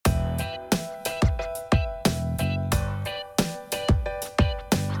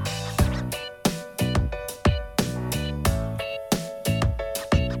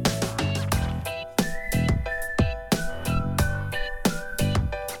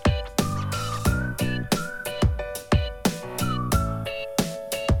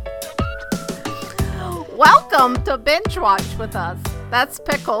welcome to Binge Watch with us. That's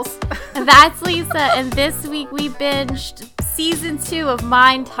Pickles. That's Lisa, and this week we binged season 2 of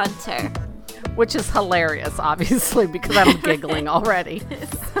Mindhunter. Which is hilarious, obviously, because I'm giggling already.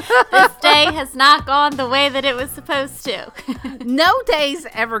 This day has not gone the way that it was supposed to. No days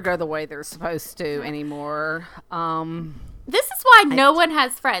ever go the way they're supposed to anymore. This is why no one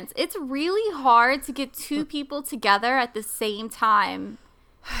has friends. It's really hard to get two people together at the same time.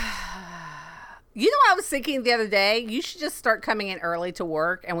 You know what I was thinking the other day? You should just start coming in early to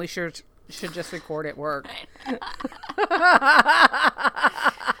work, and we should just record at work. I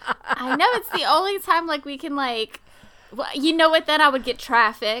know, it's the only time we can you know what, then I would get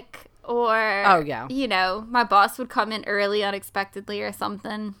traffic, or my boss would come in early unexpectedly or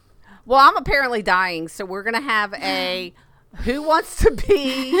something. Well, I'm apparently dying, so we're gonna have a who wants to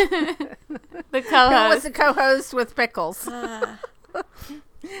be the co-host. Who wants to co-host with Pickles?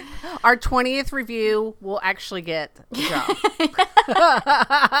 Our 20th review will actually get the job.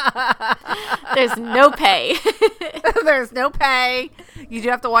 There's no pay. There's no pay. You do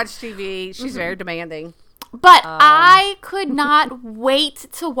have to watch TV. She's very demanding. But I could not wait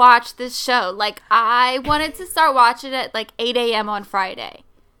to watch this show. I wanted to start watching it at 8 a.m. on Friday.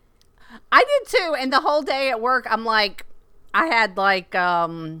 I did too. And the whole day at work, I'm I had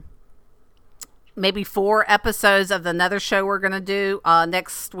maybe 4 episodes of another show we're going to do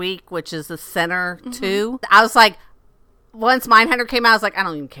next week, which is The Sinner 2. I was once Mindhunter came out, I was I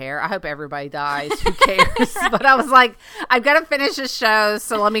don't even care. I hope everybody dies. Who cares? But I was I've got to finish this show,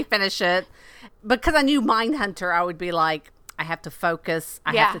 so let me finish it. Because I knew Mindhunter, I would be I have to focus.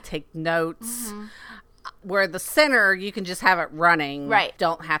 I have to take notes. Mm-hmm. Where The Sinner, you can just have it running. Right.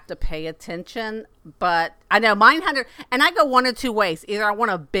 Don't have to pay attention. But I know Mindhunter, and I go one of two ways. Either I want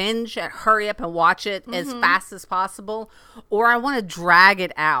to binge and hurry up and watch it as fast as possible, or I want to drag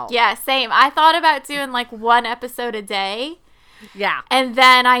it out. Yeah, same. I thought about doing 1 episode a day. Yeah. And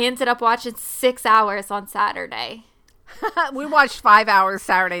then I ended up watching 6 hours on Saturday. We watched 5 hours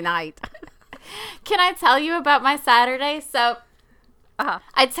Saturday night. Can I tell you about my Saturday? So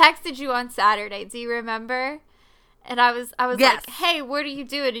I texted you on Saturday. Do you remember? And I was yes. hey, what are you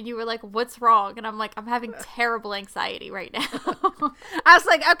doing? And you were what's wrong? And I'm I'm having terrible anxiety right now. I was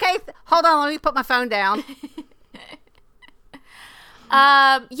okay, hold on, let me put my phone down. So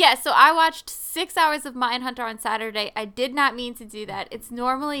I watched 6 hours of Mindhunter on Saturday. I did not mean to do that. It's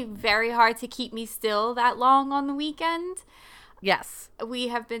normally very hard to keep me still that long on the weekend. Yes. We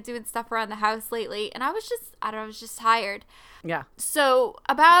have been doing stuff around the house lately, and I was just tired. Yeah. So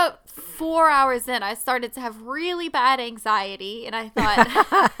about 4 hours in, I started to have really bad anxiety, and I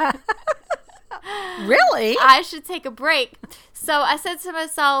thought, really? I should take a break. So I said to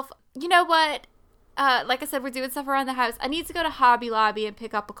myself, you know what? Like I said, we're doing stuff around the house. I need to go to Hobby Lobby and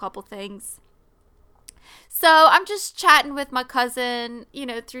pick up a couple things. So I'm just chatting with my cousin,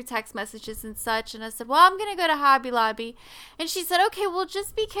 through text messages and such. And I said, well, I'm going to go to Hobby Lobby. And she said, okay, well,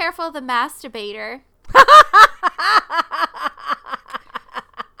 just be careful of the masturbator.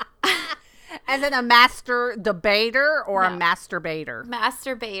 And then a master debater or a masturbator?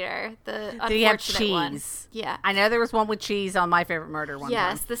 Masturbator, the unfortunate Do you have cheese? One. Yeah. I know there was one with cheese on My Favorite Murder one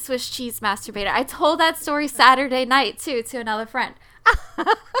time. Yes, the Swiss cheese masturbator. I told that story Saturday night, too, to another friend.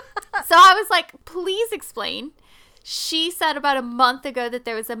 So I was please explain. She said about a month ago that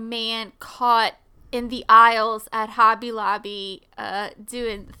there was a man caught in the aisles at Hobby Lobby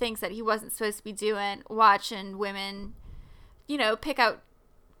doing things that he wasn't supposed to be doing, watching women, pick out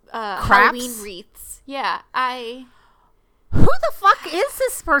Halloween wreaths. Yeah, Who the fuck is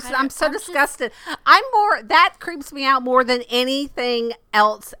this person? I'm so disgusted. That creeps me out more than anything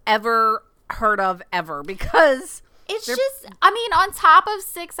else ever heard of ever, because it's just, on top of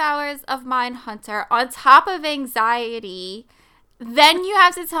 6 hours of Mindhunter, on top of anxiety, then you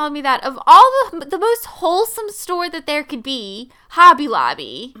have to tell me that of all the most wholesome store that there could be, Hobby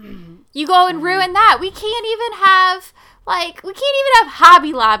Lobby, you go and ruin that. We can't even have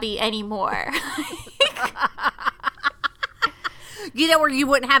Hobby Lobby anymore. You know where you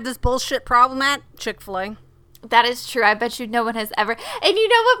wouldn't have this bullshit problem at? Chick-fil-A. That is true. I bet you no one has ever. And you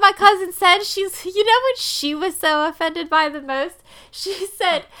know what my cousin said? You know what she was so offended by the most? She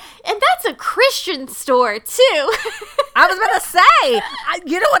said, and that's a Christian store, too. I was going to say,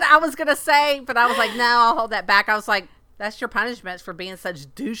 you know what I was going to say? But I was no, I'll hold that back. I was that's your punishment for being such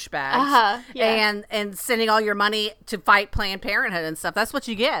douchebags. Yeah. And sending all your money to fight Planned Parenthood and stuff. That's what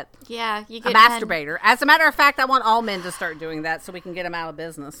you get. Yeah, you get a masturbator. As a matter of fact, I want all men to start doing that so we can get them out of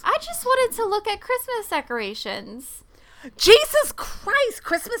business. I just wanted to look at Christmas decorations. Jesus Christ,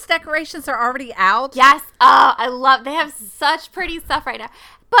 Christmas decorations are already out. Yes. Oh, I love. They have such pretty stuff right now.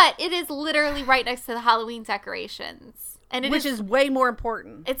 But it is literally right next to the Halloween decorations. And which is way more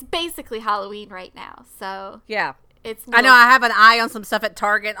important. It's basically Halloween right now. So yeah. It's I know I have an eye on some stuff at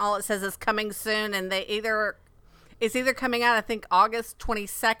Target. All it says is coming soon, and it's either coming out, I think, August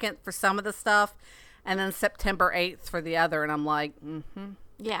 22nd for some of the stuff, and then September 8th for the other. And I'm like,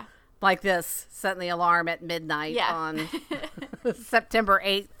 yeah, like this, setting the alarm at midnight on September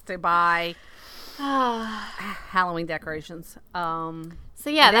 8th to buy Halloween decorations. So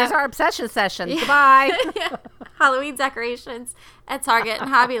yeah, there's our obsession session. Yeah. Goodbye. Halloween decorations at Target and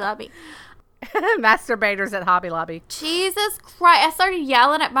Hobby Lobby. Masturbators at Hobby Lobby. Jesus Christ. I started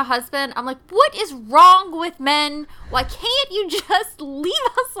yelling at my husband. I'm like, what is wrong with men? Why can't you just leave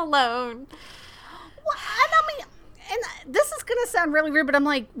us alone? Well, I mean, and this is going to sound really rude, but I'm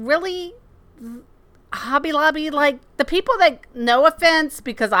like, really? Hobby Lobby? Like, the people that, no offense,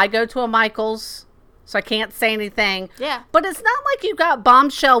 because I go to a Michael's, so I can't say anything. Yeah. But it's not like you got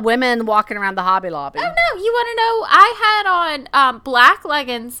bombshell women walking around the Hobby Lobby. Oh, no. You want to know? I had on black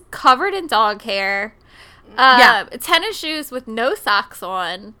leggings covered in dog hair, tennis shoes with no socks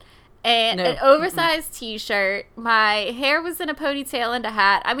on, and an oversized T-shirt. My hair was in a ponytail and a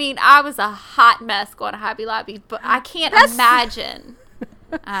hat. I mean, I was a hot mess going to Hobby Lobby, but I can't imagine.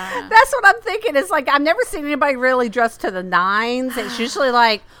 That's what I'm thinking. It's like, I've never seen anybody really dressed to the nines. It's usually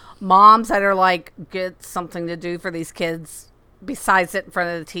like moms that are like, get something to do for these kids besides sit in front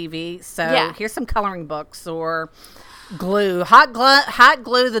of the TV. So here's some coloring books or glue, hot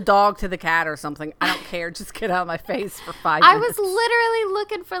glue the dog to the cat or something. I don't care. Just get out of my face for 5 minutes. I was literally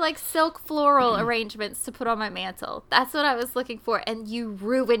looking for like silk floral arrangements to put on my mantle. That's what I was looking for. And you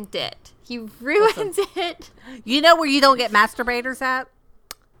ruined it. You ruined it. You know where you don't get masturbators at?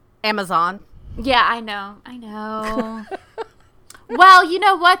 Amazon. Yeah, I know. Well, you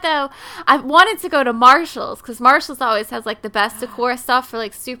know what, though? I wanted to go to Marshall's because Marshall's always has, like, the best decor stuff for,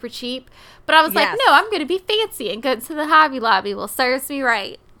 like, super cheap. But I was like, no, I'm going to be fancy and go to the Hobby Lobby. Well, serves me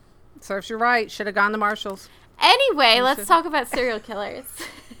right. Serves you right. Should have gone to Marshall's. Anyway, let's talk about serial killers.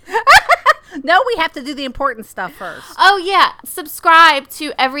 No, we have to do the important stuff first. Oh, yeah. Subscribe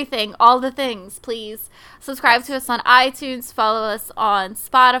to everything. All the things, please. Subscribe to us on iTunes. Follow us on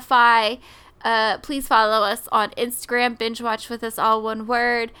Spotify. Please follow us on Instagram, Binge Watch With Us, all one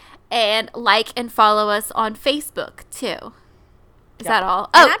word, and like and follow us on Facebook too. Is that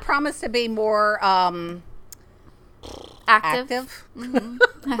all? And I promise to be more active. Mm-hmm.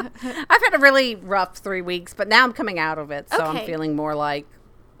 I've had a really rough 3 weeks, but now I'm coming out of it, so I'm feeling more like,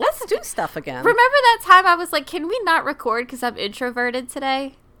 let's do stuff again. Remember that time I was like, can we not record because I'm introverted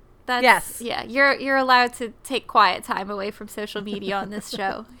today? Yes. Yeah, you're allowed to take quiet time away from social media on this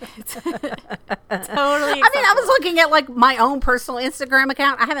show. Totally. I mean, I was looking at like my own personal Instagram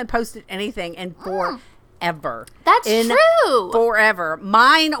account. I haven't posted anything in forever. That's true. Forever.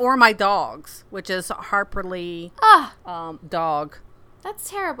 Mine or my dog's, which is Harper Lee dog. That's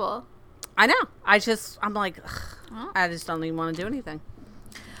terrible. I know. I'm like, I just don't even want to do anything.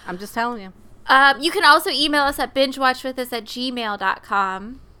 I'm just telling you. You can also email us at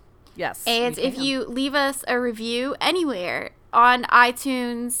bingewatchwithus@gmail.com. Yes. And if you leave us a review anywhere on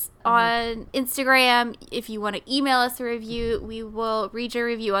iTunes, on Instagram, if you want to email us a review, we will read your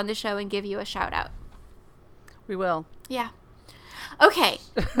review on the show and give you a shout out. We will. Yeah. Okay.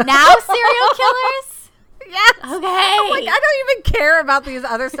 Now serial killers? Yes. Okay. I'm like, I don't even care about these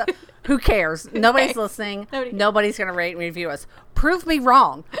other stuff. Who cares? Nobody's listening. Nobody's going to rate and review us. Prove me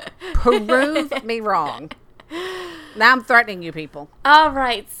wrong. Prove me wrong. Now I'm threatening you people. All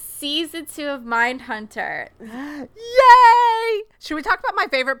right. Season 2 of Mindhunter. Yay! Should we talk about my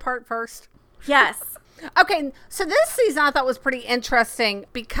favorite part first? Yes. Okay, so this season I thought was pretty interesting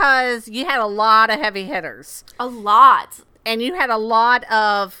because you had a lot of heavy hitters. A lot. And you had a lot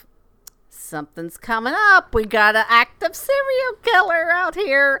of something's coming up. We got an active serial killer out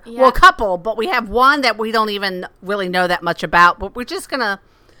here. Yeah. Well, a couple, but we have one that we don't even really know that much about, but we're just going to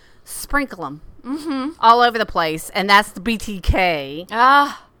sprinkle them all over the place. And that's the BTK.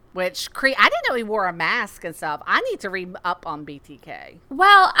 Which, I didn't know he wore a mask and stuff. I need to read up on BTK.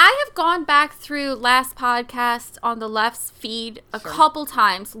 Well, I have gone back through last podcast on the Left's feed a couple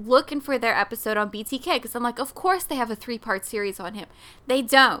times looking for their episode on BTK because I'm like, of course they have a 3-part series on him. They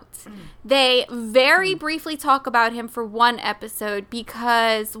don't. They very briefly talk about him for one episode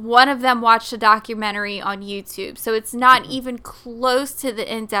because one of them watched a documentary on YouTube. So it's not even close to the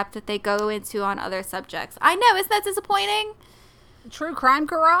in-depth that they go into on other subjects. I know. Isn't that disappointing? True Crime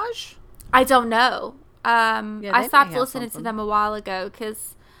Garage? I don't know. I stopped listening to them a while ago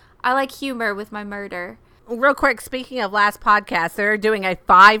because I like humor with my murder. real quick, speaking of last podcast, they're doing a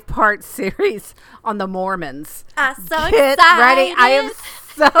 5-part series on the Mormons. I'm so Get excited. ready. I am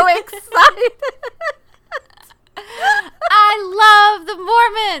so excited. I love the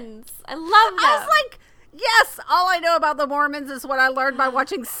Mormons. I love them. I was like, yes, all I know about the Mormons is what I learned by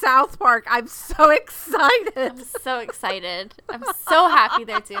watching South Park. I'm so excited. I'm so excited. I'm so happy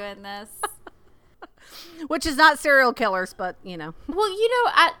they're doing this. Which is not serial killers, but, you know. Well,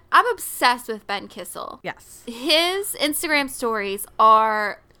 I'm obsessed with Ben Kissel. Yes. His Instagram stories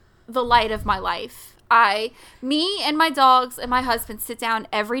are the light of my life. Me and my dogs and my husband sit down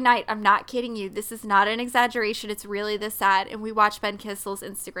every night. I'm not kidding you. This is not an exaggeration. It's really this sad. And we watch Ben Kissel's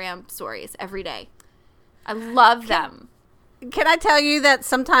Instagram stories every day. I love them. Can I tell you that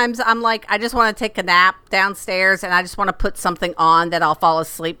sometimes I'm like, I just want to take a nap downstairs and I just want to put something on that I'll fall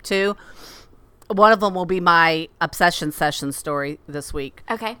asleep to. One of them will be my obsession session story this week.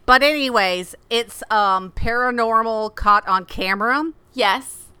 Okay. But anyways, it's paranormal caught on camera.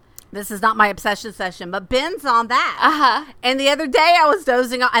 Yes. This is not my obsession session, but Ben's on that. Uh-huh. And the other day I was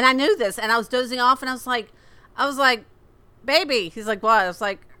dozing off, and I knew this, and I was dozing off, and I was like, baby. He's like, what? I was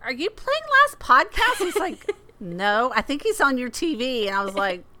like, are you playing last podcast? He's like, no, I think he's on your TV. And I was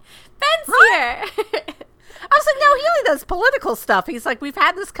like, Ben's here. I was like, no, he only does political stuff. He's like, we've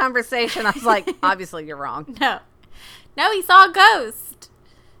had this conversation. I was like, obviously you're wrong. No, he saw a ghost.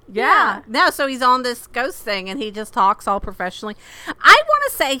 Yeah. No, so he's on this ghost thing and he just talks all professionally. I want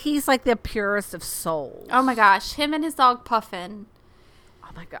to say he's like the purest of souls. Oh my gosh. Him and his dog Puffin. Oh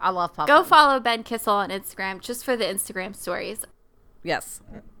my God. I love Puffin. Go follow Ben Kissel on Instagram just for the Instagram stories. Yes.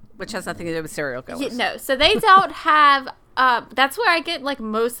 Which has nothing to do with serial killers. No. So they don't have, that's where I get like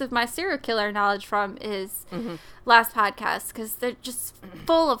most of my serial killer knowledge from is last podcast because they're just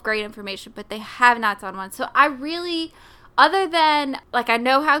full of great information, but they have not done one. So I really... Other than, like, I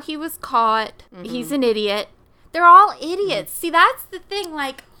know how he was caught. He's an idiot. They're all idiots. See, that's the thing.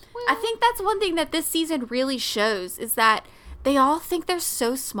 Like, I think that's one thing that this season really shows is that they all think they're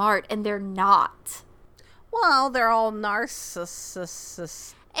so smart and they're not. Well, they're all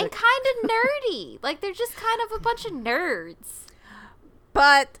narcissists. And kind of nerdy. Like, they're just kind of a bunch of nerds.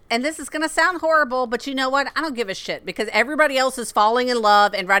 But, and this is going to sound horrible, but you know what? I don't give a shit because everybody else is falling in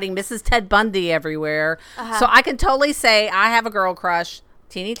love and writing Mrs. Ted Bundy everywhere. So I can totally say I have a girl crush,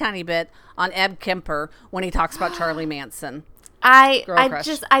 teeny tiny bit, on Ed Kemper when he talks about Charlie Manson. I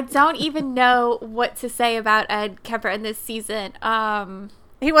don't even know what to say about Ed Kemper in this season.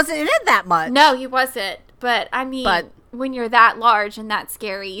 He wasn't in it that much. No, he wasn't. But, I mean, when you're that large and that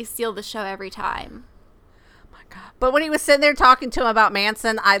scary, you steal the show every time. But when he was sitting there talking to him about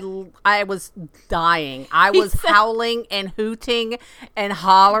Manson, I was dying. I was howling and hooting and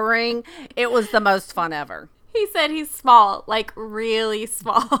hollering. It was the most fun ever. He said he's small, like really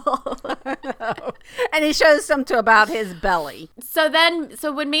small. And he shows them to about his belly. So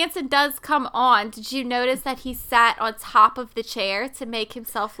when Manson does come on, did you notice that he sat on top of the chair to make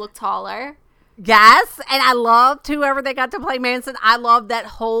himself look taller? Yes, and I loved whoever they got to play Manson. I loved that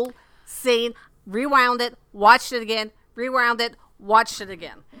whole scene. Rewound it, watched it again, rewound it, watched it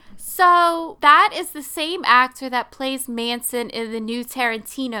again. So that is the same actor that plays Manson in the new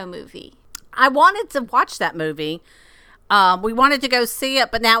Tarantino movie. I wanted to watch that movie. We wanted to go see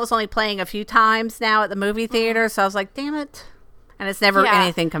it, but now it's only playing a few times now at the movie theater. So I was like, damn it. And it's never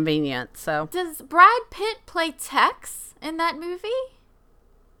anything convenient. So does Brad Pitt play Tex in that movie?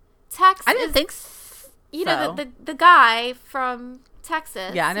 Tex I didn't think so. You know, the guy from...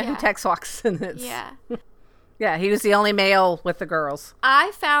 Texas. Yeah, I know who Tex Watson is. Yeah. Yeah, he was the only male with the girls.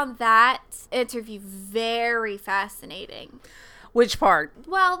 I found that interview very fascinating. Which part?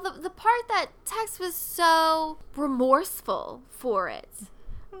 Well, the part that Tex was so remorseful for it.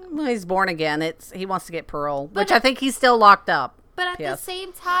 Well, he's born again. He wants to get parole, which I think he's still locked up. But at the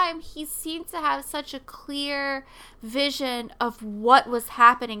same time, he seemed to have such a clear vision of what was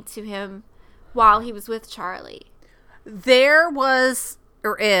happening to him while he was with Charlie. There was,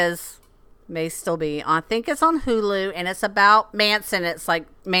 or is, may still be, I think it's on Hulu, and it's about Manson. It's like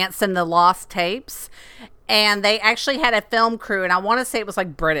Manson, the Lost Tapes. And they actually had a film crew, and I want to say it was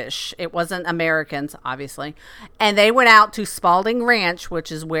like British. It wasn't Americans, obviously. And they went out to Spalding Ranch,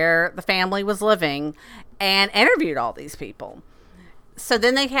 which is where the family was living, and interviewed all these people. So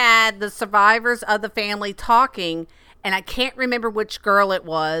then they had the survivors of the family talking, and I can't remember which girl it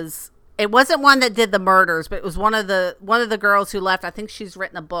was. It wasn't one that did the murders, but it was one of the girls who left. I think she's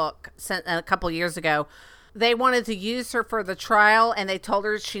written a book a couple years ago. They wanted to use her for the trial, and they told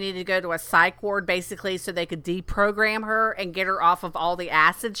her she needed to go to a psych ward, basically, so they could deprogram her and get her off of all the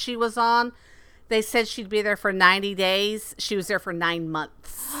acid she was on. They said she'd be there for 90 days. She was there for 9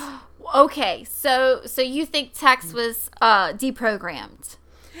 months. Okay, so you think Tex was deprogrammed?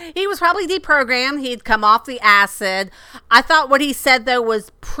 He was probably deprogrammed. He'd come off the acid. I thought what he said, though,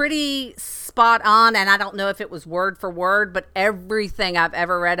 was pretty spot on, and I don't know if it was word for word, but everything I've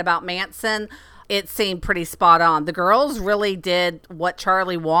ever read about Manson, it seemed pretty spot on. The girls really did what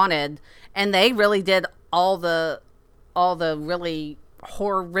Charlie wanted, and they really did all the really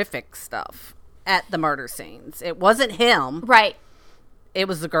horrific stuff at the murder scenes. It wasn't him. Right. It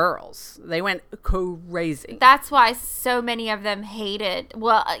was the girls. They went crazy. That's why so many of them hated.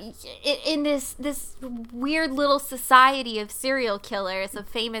 Well, in this weird little society of serial killers, of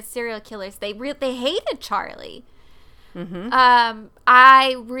famous serial killers, they hated Charlie. Mm-hmm.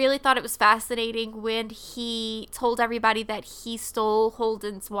 I really thought it was fascinating when he told everybody that he stole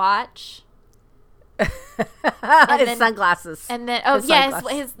Holden's watch. His sunglasses. And then,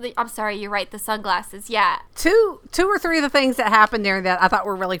 I'm sorry, you're right, the sunglasses, yeah. Two or three of the things that happened during that I thought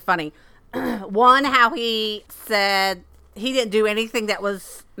were really funny. One, how he said he didn't do anything that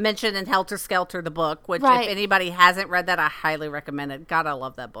was mentioned in Helter Skelter, the book, which if anybody hasn't read that, I highly recommend it. God, I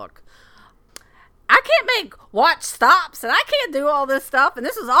love that book. I can't make watch stops, and I can't do all this stuff, and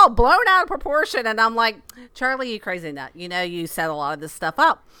this is all blown out of proportion. And I'm like, Charlie, you crazy nut. You know, you set a lot of this stuff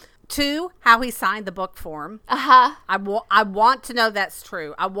up. Two, how he signed the book for him. Uh-huh. I want to know that's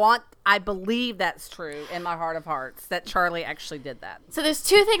true. I believe that's true in my heart of hearts that Charlie actually did that. So there's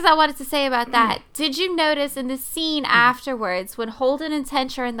two things I wanted to say about that. Did you notice in the scene afterwards when Holden and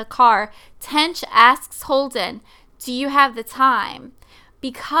Tench are in the car, Tench asks Holden, "Do you have the time?"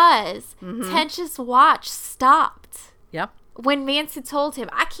 Because Tench's watch stopped. Yep. When Manson told him,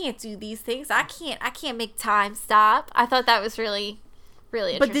 "I can't do these things. I can't make time stop." I thought that was really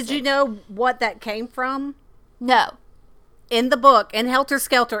interesting. But did you know what that came from? No. In the book, in Helter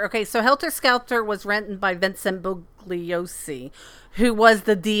Skelter. Okay, so Helter Skelter was written by Vincent Bugliosi, who was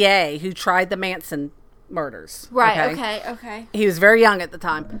the DA who tried the Manson murders. Right, okay. He was very young at the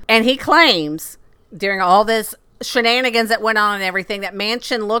time. And he claims, during all this shenanigans that went on and everything, that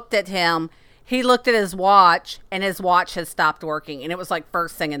Manson looked at him, he looked at his watch, and his watch had stopped working. And it was like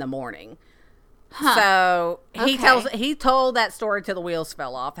first thing in the morning. Huh. So he told that story till the wheels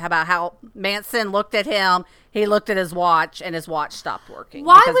fell off about how Manson looked at him, he looked at his watch, and his watch stopped working.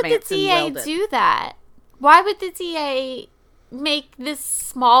 Why would the DA do that? Why would the DA make this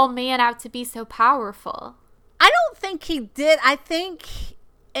small man out to be so powerful? I don't think he did. I think,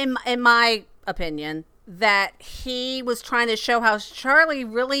 in my opinion, that he was trying to show how Charlie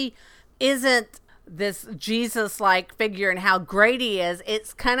really isn't this Jesus-like figure and how great he is.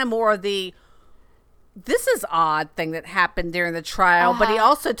 It's kind of more of this is odd thing that happened during the trial, but he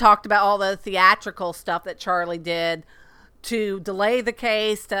also talked about all the theatrical stuff that Charlie did to delay the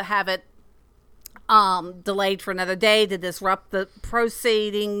case, to have it delayed for another day, to disrupt the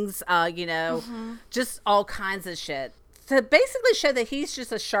proceedings, just all kinds of shit. To basically show that he's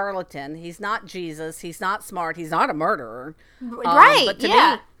just a charlatan. He's not Jesus. He's not smart. He's not a murderer. Right,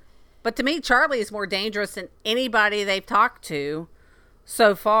 but to me, Charlie is more dangerous than anybody they've talked to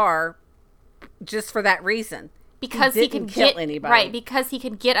so far. Just for that reason. Because he can kill anybody. Right, because he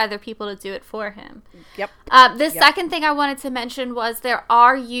can get other people to do it for him. Yep. Second thing I wanted to mention was there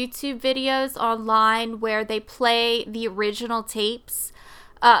are YouTube videos online where they play the original tapes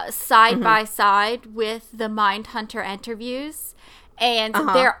side by side with the Mindhunter interviews. And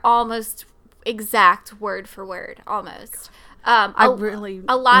they're almost exact word for word, almost. A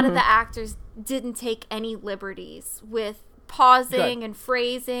lot of the actors didn't take any liberties with pausing and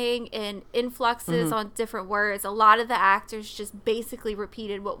phrasing and influxes on different words. A lot of the actors just basically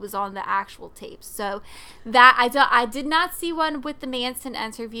repeated what was on the actual tapes. So that I did not see one with the Manson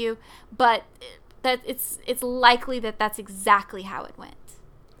interview, but that it's likely that that's exactly how it went.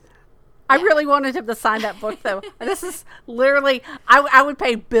 I really wanted him to sign that book, though. This is literally, I would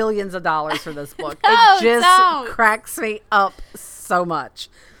pay billions of dollars for this book. It just cracks me up so much.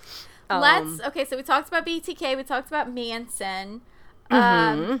 So we talked about BTK, we talked about Manson.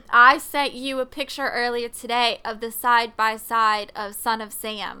 I sent you a picture earlier today of the side-by-side of Son of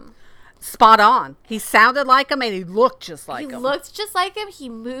Sam. Spot on. He sounded like him and he looked just like him. He looked just like him. He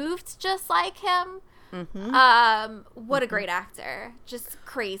moved just like him. What a great actor. Just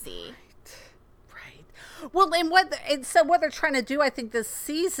crazy. Right. Well, so what they're trying to do, I think, this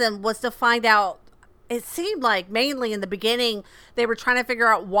season was to find out. It seemed like mainly in the beginning, they were trying to figure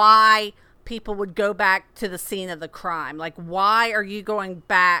out why people would go back to the scene of the crime. Like, why are you going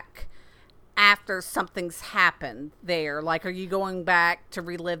back after something's happened there? Like, are you going back to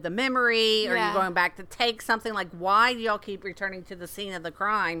relive the memory? Are you going back to take something? Like, why do y'all keep returning to the scene of the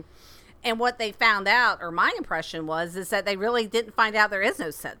crime? And what they found out, or my impression was, is that they really didn't find out there is no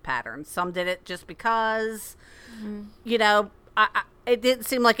set pattern. Some did it just because, you know, it didn't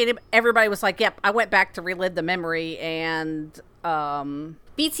seem like everybody was like, yep, I went back to relive the memory. And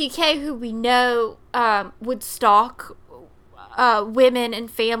BTK, who we know would stalk women and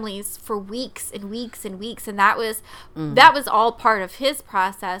families for weeks and weeks and weeks. And that was all part of his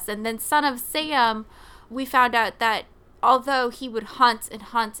process. And then Son of Sam, we found out that although he would hunt and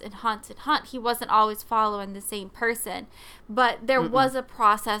hunt and hunt and hunt, he wasn't always following the same person. But there was a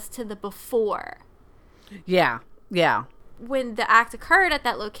process to the before. Yeah, yeah. When the act occurred at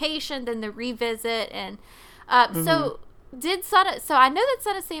that location, then the revisit. And so I know that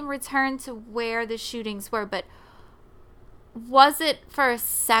Son of Sam returned to where the shootings were, but was it for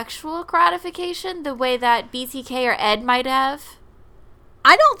sexual gratification the way that BTK or Ed might have?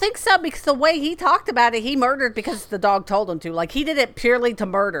 I don't think so, because the way he talked about it, he murdered because the dog told him to. Like, he did it purely to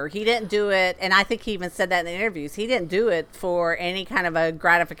murder. He didn't do it, and I think he even said that in the interviews. He didn't do it for any kind of a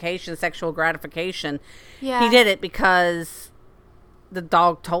gratification, sexual gratification. Yeah. He did it because the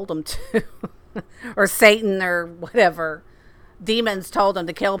dog told him to. Or Satan or whatever. Demons told him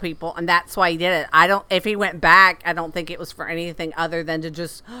to kill people, and that's why he did it. If he went back, I don't think it was for anything other than to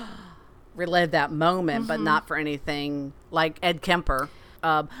just relive that moment, but not for anything like Ed Kemper.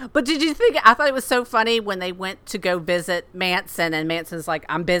 But did you think, I thought it was so funny when they went to go visit Manson, and Manson's like,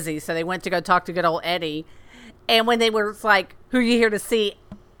 I'm busy. So they went to go talk to good old Eddie. And when they were like, who are you here to see?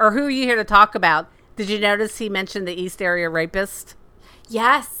 Or who are you here to talk about? Did you notice he mentioned the East Area rapist?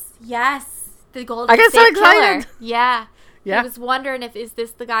 Yes. The Golden State so excited. Killer. Yeah. Yeah. He was wondering is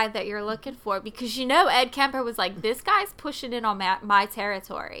this the guy that you're looking for? Because, you know, Ed Kemper was like, this guy's pushing in on my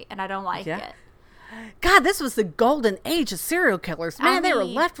territory, and I don't like it. God, this was the golden age of serial killers. Man, they were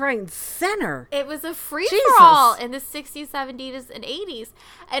left, right, and center. It was a free-for-all in the 60s, 70s, and 80s.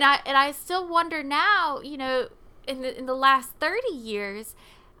 And I still wonder now, you know, in the last 30 years,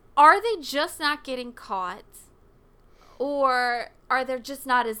 are they just not getting caught? Or are there just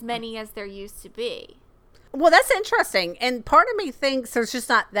not as many as there used to be? Well, that's interesting. And part of me thinks there's just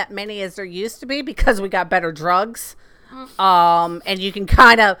not that many as there used to be because we got better drugs. And you can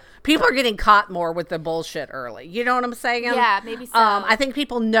people are getting caught more with the bullshit early. You know what I'm saying? Yeah, maybe so. I think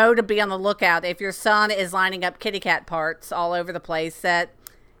people know to be on the lookout. If your son is lining up kitty cat parts all over the place,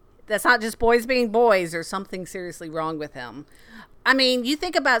 that's not just boys being boys. There's something seriously wrong with him. I mean, you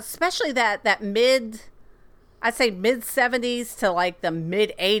think about especially that I'd say mid 70s to like the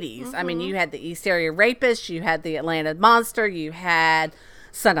mid 80s. I mean, you had the East Area Rapist, you had the Atlanta Monster, you had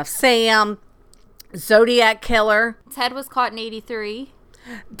Son of Sam, Zodiac Killer. Ted was caught in 83.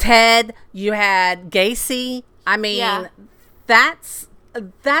 Ted, you had Gacy. I mean, that's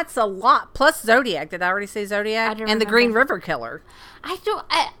a lot. Plus Zodiac. Did I already say Zodiac? And the Green River Killer.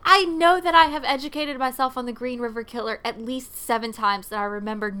 I know that I have educated myself on the Green River Killer at least 7 times, and I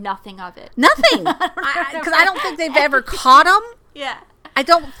remember nothing of it. Nothing. Because I don't think they've ever caught him. Yeah. I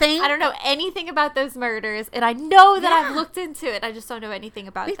don't think. I don't know anything about those murders, and I know that I've looked into it. I just don't know anything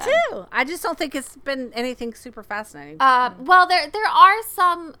about them. Me too. I just don't think it's been anything super fascinating. Well, there are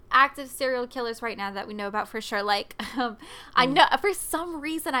some active serial killers right now that we know about for sure. Like, I know for some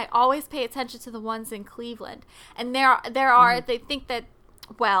reason I always pay attention to the ones in Cleveland, and there are. They think that.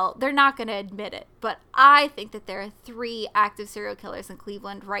 Well, they're not going to admit it, but I think that there are 3 active serial killers in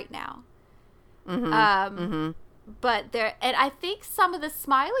Cleveland right now. But and I think some of the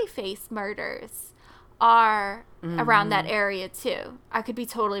smiley face murders are around that area too. I could be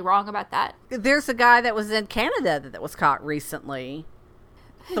totally wrong about that. There's a guy that was in Canada that was caught recently.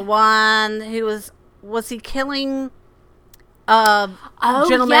 The one who was he killing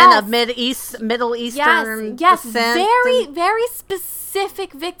gentlemen of Middle Eastern descent? Very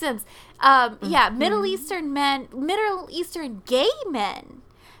specific victims. Middle Eastern men, Middle Eastern gay men.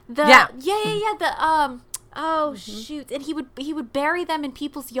 Shoot! And he would bury them in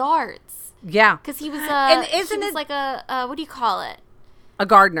people's yards. Yeah, because he was and isn't it like a what do you call it? A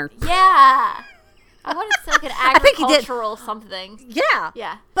gardener. Yeah. I wanted to say like an agricultural something. Yeah.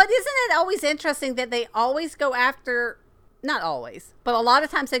 Yeah. But isn't it always interesting that they always go after, not always, but a lot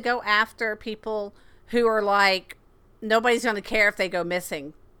of times they go after people who are like, nobody's going to care if they go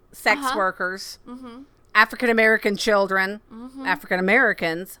missing. Sex workers, African American children, African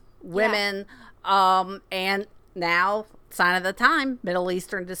Americans, women, and now, sign of the time, Middle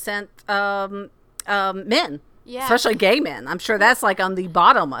Eastern descent men. Yeah. Especially gay men. I'm sure that's like on the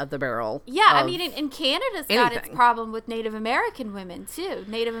bottom of the barrel. Yeah, I mean, in Canada's got its anything. problem with Native American women, too.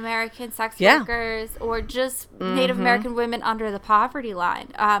 Native American sex Yeah. workers or just Native American women under the poverty line.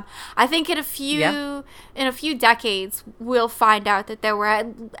 I think in a few decades, we'll find out that there were,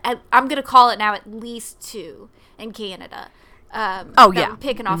 I'm going to call it now, at least 2 in Canada. That were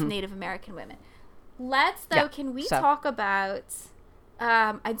picking off Native American women. Can we talk about...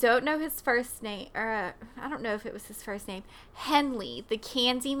 I don't know his first name, or I don't know if it was his first name. Henley, the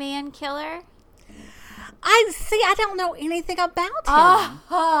Candyman killer. I don't know anything about him.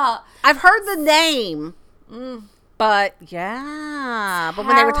 I've heard the name, but yeah. But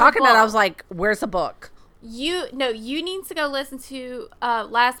when they were talking about it, I was like, "Where's the book?" You need to go listen to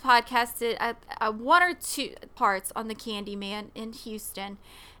last podcast did 1 or 2 parts on the Candyman in Houston,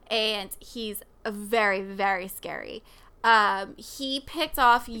 and he's very, very scary. He picked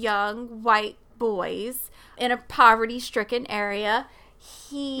off young white boys in a poverty-stricken area.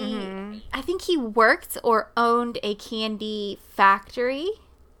 I think he worked or owned a candy factory.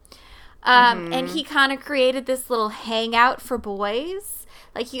 And he kind of created this little hangout for boys.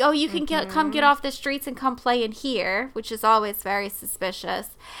 Like, you can come get off the streets and come play in here, which is always very suspicious.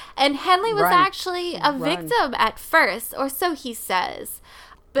 And Henley was actually a victim at first, or so he says.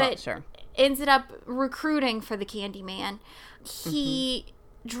 But ended up recruiting for the Candyman. He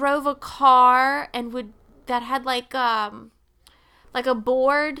drove a car that had like a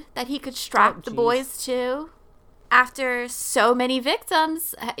board that he could strap the boys to. After so many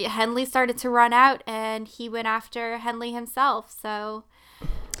victims, Henley started to run out, and he went after Henley himself. So,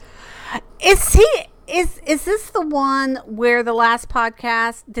 is this the one where the last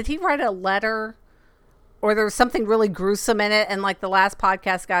podcast did he write a letter? Or there was something really gruesome in it, and like the last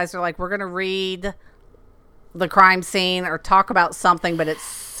podcast guys are like, we're going to read the crime scene or talk about something, but it's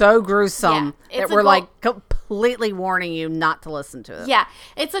so gruesome that we're like completely warning you not to listen to it. Yeah,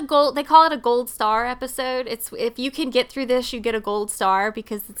 it's they call it a gold star episode. It's if you can get through this, you get a gold star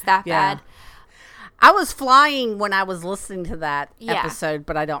because it's that bad. I was flying when I was listening to that episode,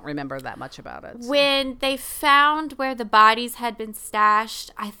 but I don't remember that much about it. So. When they found where the bodies had been stashed,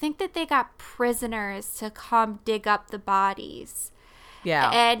 I think that they got prisoners to come dig up the bodies.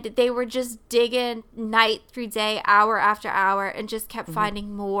 Yeah. And they were just digging night through day, hour after hour, and just kept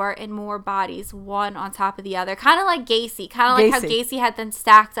finding more and more bodies, one on top of the other. Kind of like Gacy. Kind of like how Gacy had them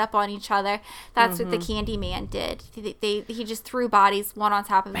stacked up on each other. That's what the Candyman did. He just threw bodies one on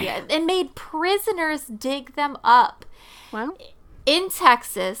top of the other and made prisoners dig them up. Well, in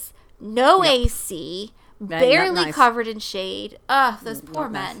Texas, no AC, barely covered in shade. Ugh, those poor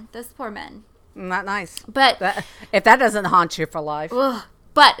men. Those poor men. Not nice. But if that doesn't haunt you for life.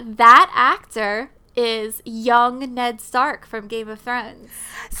 But that actor is young Ned Stark from Game of Thrones.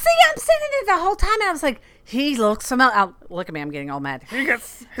 See, I'm sitting there the whole time and I was like, he looks familiar. Look at me, I'm getting all mad. He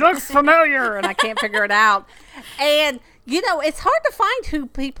looks familiar and I can't figure it out. And, it's hard to find who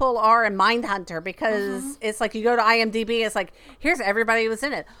people are in Mindhunter because it's like you go to IMDb, it's like, here's everybody who was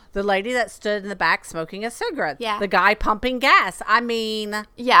in it. The lady that stood in the back smoking a cigarette. Yeah. The guy pumping gas. I mean.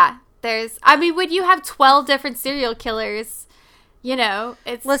 Yeah. When you have 12 different serial killers,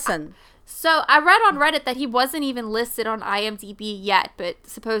 it's... Listen. So I read on Reddit that he wasn't even listed on IMDb yet, but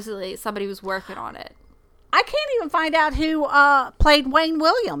supposedly somebody was working on it. I can't even find out who played Wayne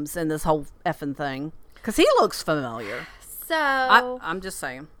Williams in this whole effing thing. Because he looks familiar. So... I'm just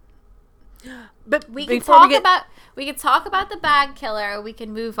saying. But we can talk about the bag killer, or we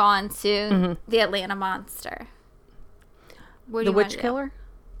can move on to the Atlanta monster. The witch killer?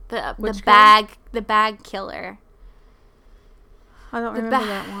 The bag killer. I don't remember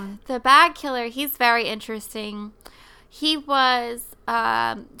that one. The bag killer, he's very interesting. He was,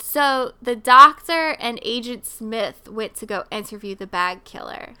 so the doctor and Agent Smith went to go interview the bag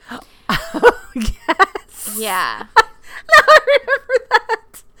killer. Yes. Yeah. No, I remember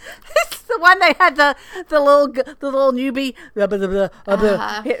that. It's the one they had the little newbie.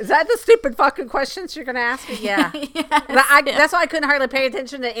 Is that the stupid fucking questions you're going to ask me? Yeah. Yes. That's why I couldn't hardly pay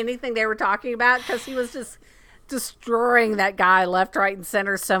attention to anything they were talking about because he was just destroying that guy left, right, and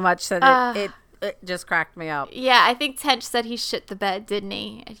center so much that it just cracked me up. Yeah, I think Tench said he shit the bed, didn't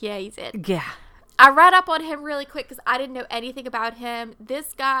he? Yeah, he did. Yeah. I read up on him really quick because I didn't know anything about him.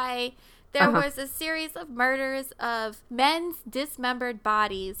 This guy... There was a series of murders of men's dismembered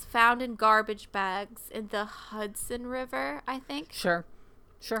bodies found in garbage bags in the Hudson River, I think. Sure.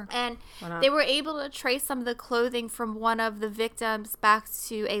 And they were able to trace some of the clothing from one of the victims back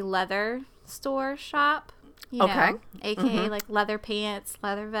to a leather store shop. AKA like leather pants,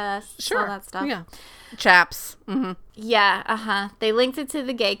 leather vests, all that stuff. Yeah. Chaps. Yeah, They linked it to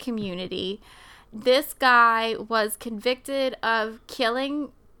the gay community. this guy was convicted of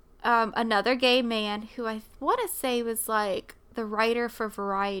killing another gay man who I want to say was like the writer for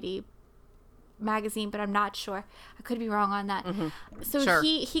Variety magazine, but I'm not sure. I could be wrong on that. So Sure.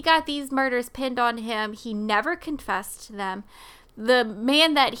 he got these murders pinned on him. He never confessed to them. The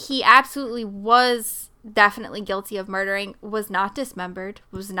man that he absolutely was definitely guilty of murdering was not dismembered,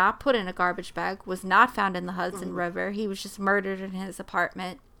 was not put in a garbage bag, was not found in the Hudson River. He was just murdered in his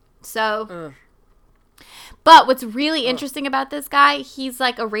apartment. So but what's really interesting about this guy, he's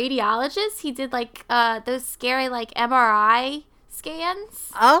like a radiologist. He did like those scary like MRI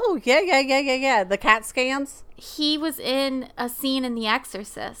scans. Oh, yeah. The CAT scans? He was in a scene in The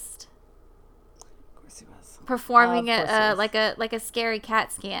Exorcist Of course he was. performing Of course he was. like a scary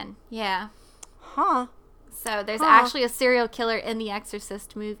CAT scan. Yeah. Huh. So there's actually a serial killer in the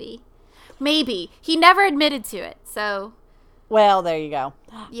Exorcist movie. Maybe. He never admitted to it. So, Well, there you go.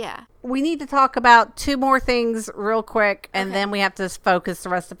 yeah. We need to talk about 2 more things real quick, and Okay. then we have to focus the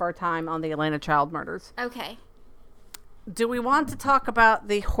rest of our time on the Atlanta child murders. Okay. Do we want to talk about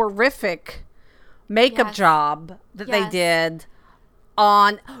the horrific makeup Yes. job that they Yes. did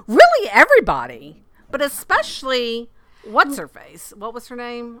on really everybody, but especially what's her face? What was her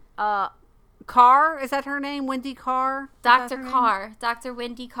name? Carr? Is that her name? Wendy Carr? Is that Dr. her name? Carr. Dr.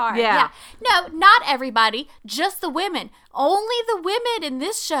 Wendy Carr. Yeah. No, not everybody. Just the women. Only the women in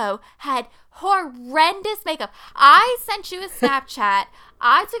this show had horrendous makeup. I sent you a Snapchat.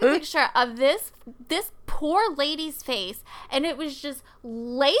 I took a picture of this poor lady's face, and it was just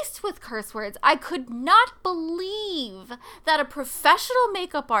laced with curse words. I could not believe that a professional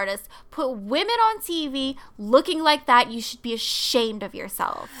makeup artist put women on TV looking like that. You should be ashamed of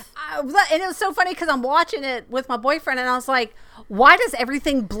yourself. And it was so funny because I'm watching it with my boyfriend, and I was like, why does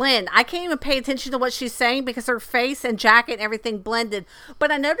everything blend? I can't even pay attention to what she's saying because her face and jacket and everything blended.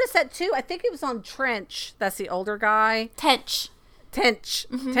 But I noticed that too. I think it was on Trench. That's the older guy. Tench. Tench.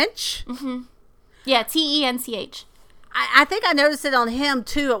 Tench? Yeah, Tench. I think I noticed it on him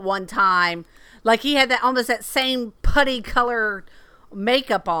too at one time. Like he had that almost that same putty color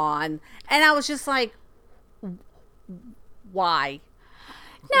makeup on. And I was just like, why?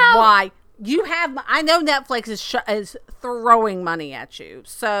 No. Why? You have, I know Netflix is throwing money at you.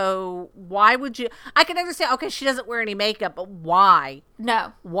 So why would you? I can understand, okay, she doesn't wear any makeup, but why?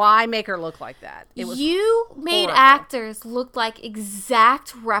 No. Why make her look like that? It was You made horrible. actors look like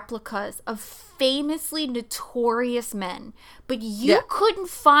exact replicas of famously notorious men, but you Yeah. couldn't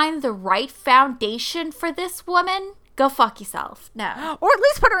find the right foundation for this woman? Go fuck yourself. No. Or at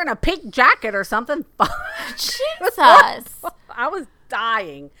least put her in a pink jacket or something. Jesus. I was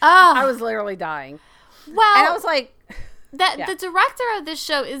dying. Oh. I was literally dying. Well, And I was like, that yeah. the director of this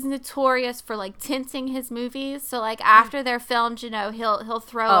show is notorious for like tinting his movies. So like after they're filmed, you know, he'll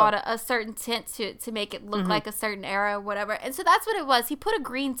throw on a certain tint to make it look like a certain era or whatever. And so that's what it was. He put a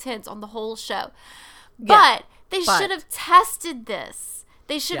green tint on the whole show. But they but- should have tested this.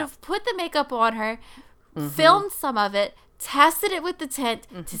 They should Yeah. have put the makeup on her, filmed some of it, tested it with the tint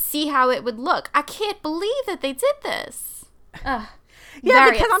to see how it would look. I can't believe that they did this. Ugh. yeah,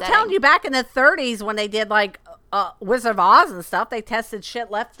 Very because I'm upsetting. telling you, back in the 30s when they did like Wizard of Oz and stuff, they tested shit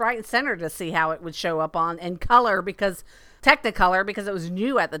left, right, and center to see how it would show up on in color because Technicolor because it was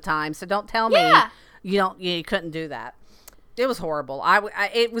new at the time. So don't tell Yeah. me you couldn't do that. It was horrible.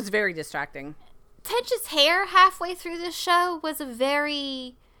 It was very distracting. Tench's hair halfway through this show was a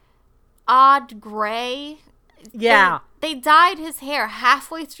very odd gray. Yeah. They dyed his hair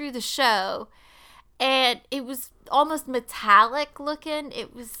halfway through the show, and it was almost metallic looking.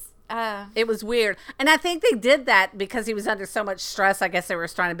 It was It was weird. And I think they did that because he was under so much stress. I guess they were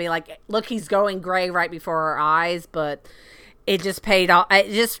trying to be like, look, he's going gray right before our eyes, but it just paid off.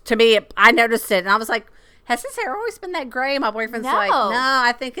 It just, to me, I noticed it and I was like, has his hair always been that gray? My boyfriend's like, No. no,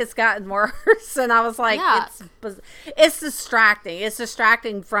 I think it's gotten worse. And I was like, Yuck. it's distracting. It's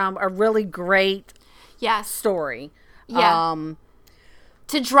distracting from a really great yes, story. Yeah.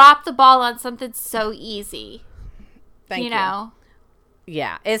 To drop the ball on something so easy. Thank you. know.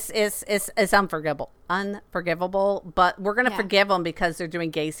 Yeah, it's unforgivable, but we're gonna Yeah. forgive them because they're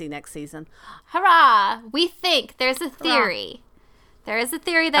doing Gacy next season. Hurrah! We think there's a theory. There is a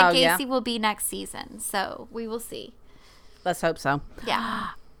theory that Oh, yeah? Gacy will be next season, so we will see. Let's hope so. Yeah.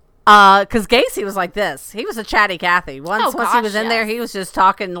 Because Gacy was like this. He was a chatty Cathy. Once he gosh, was in there, yes. he was just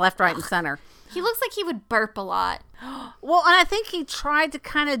talking left, right, and center. He looks like he would burp a lot. Well, and I think he tried to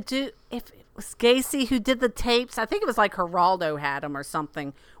kind of do, if it was Gacy who did the tapes, I think it was like Geraldo had him or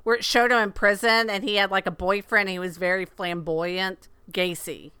something, where it showed him in prison and he had like a boyfriend and he was very flamboyant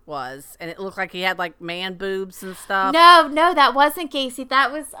Gacy was, and it looked like he had like man boobs and stuff. No, that wasn't Gacy.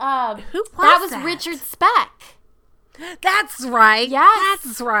 That was Who was that? Was that? Richard Speck. That's right. Yes.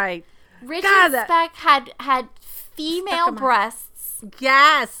 That's right. Richard Speck had female breasts.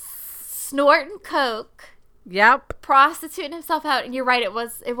 Yes. Snorting coke. Yep. Prostituting himself out, and you're right. It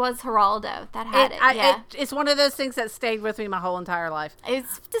was Geraldo that had it. It's one of those things that stayed with me my whole entire life.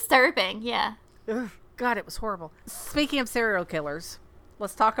 It's disturbing. Yeah. Ugh, God, it was horrible. Speaking of serial killers,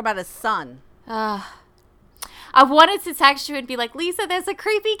 let's talk about his son. I wanted to text you and be like, Lisa, there's a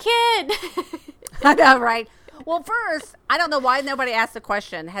creepy kid. I know, right? Well, first, I don't know why nobody asked the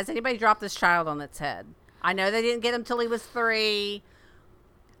question. Has anybody dropped this child on its head? I know they didn't get him till he was 3.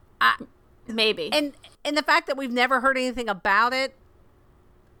 Maybe. And the fact that we've never heard anything about it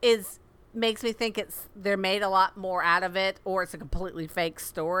makes me think they're made a lot more out of it, or it's a completely fake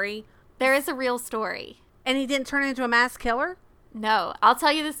story. There is a real story. And he didn't turn into a mass killer? No. I'll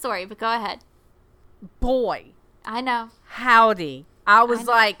tell you the story, but go ahead. Boy. I know. Howdy. I was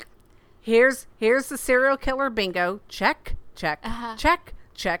like, here's the serial killer bingo. Check, check, check,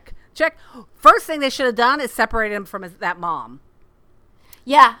 check, check. First thing they should have done is separate him from that mom.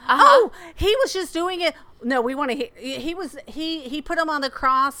 Yeah. Oh, he was just doing it. No, we want to. He put him on the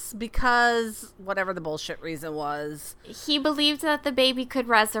cross because whatever the bullshit reason was. He believed that the baby could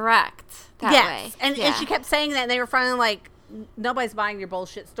resurrect that way. And she kept saying that, and they were finally like, nobody's buying your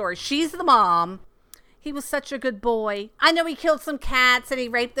bullshit story. She's the mom. He was such a good boy. I know he killed some cats and he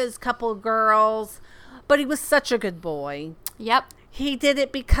raped those couple of girls, but he was such a good boy. Yep. He did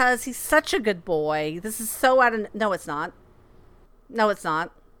it because he's such a good boy. This is so out of... No, it's not. No, it's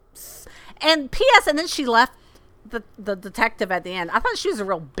not. And P.S. And then she left the detective at the end. I thought she was a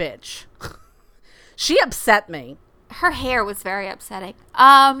real bitch. She upset me. Her hair was very upsetting.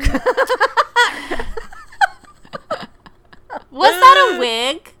 Was that a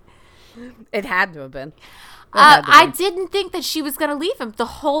wig? It had to have been. I didn't think that she was going to leave him the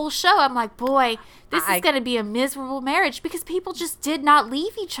whole show. I'm like, boy, this is going to be a miserable marriage because people just did not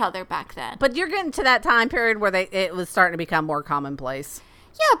leave each other back then. But you're getting to that time period where it was starting to become more commonplace.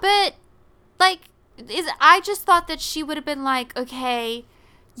 Yeah, but like, I just thought that she would have been like, okay,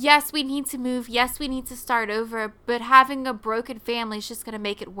 yes, we need to move. Yes, we need to start over. But having a broken family is just going to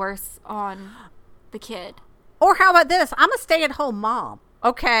make it worse on the kid. Or how about this? I'm a stay-at-home mom.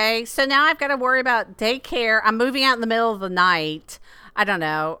 Okay, so now I've got to worry about daycare. I'm moving out in the middle of the night. I don't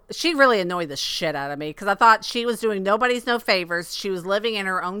know. She really annoyed the shit out of me because I thought she was doing nobody's no favors. She was living in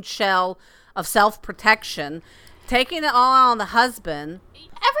her own shell of self-protection, taking it all on the husband.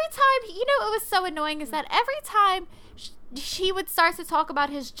 Every time, you know, it was so annoying is that every time she would start to talk about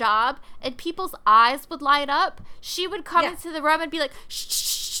his job and people's eyes would light up, she would come into the room and be like,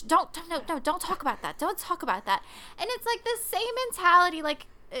 shh. Don't talk about that. Don't talk about that. And it's like the same mentality. Like,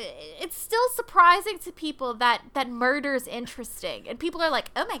 it's still surprising to people that murder is interesting. And people are like,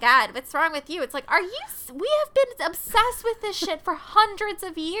 oh my God, what's wrong with you? It's like, we have been obsessed with this shit for hundreds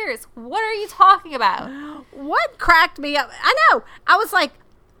of years. What are you talking about? What cracked me up? I know. I was like,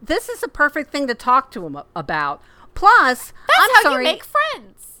 this is a perfect thing to talk to him about. Plus, that's how you make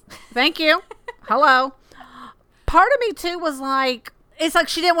friends. Thank you. Hello. Part of me too was like, it's like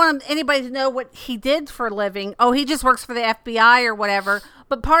she didn't want anybody to know what he did for a living. Oh, he just works for the FBI or whatever.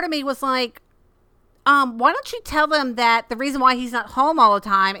 But part of me was like, why don't you tell them that the reason why he's not home all the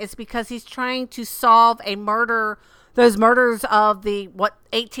time is because he's trying to solve a murder, those murders of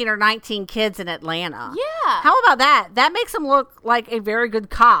 18 or 19 kids in Atlanta. Yeah. How about that? That makes him look like a very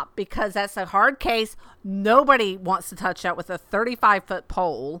good cop because that's a hard case. Nobody wants to touch that with a 35-foot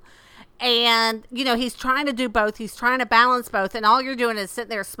pole. And, you know, he's trying to do both. He's trying to balance both. And all you're doing is sitting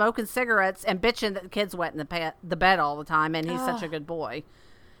there smoking cigarettes and bitching that the kid's wet in the bed all the time. And he's such a good boy.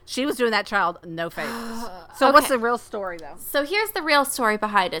 She was doing that child no favors. So okay. What's the real story, though? So here's the real story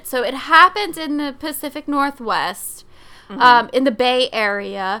behind it. So it happened in the Pacific Northwest, in the Bay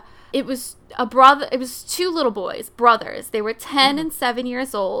Area. It was it was 2 little boys, brothers. They were 10 and 7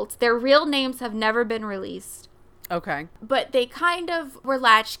 years old. Their real names have never been released. Okay. But they kind of were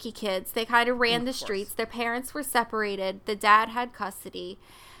latchkey kids. They kind of ran the streets. Their parents were separated. The dad had custody.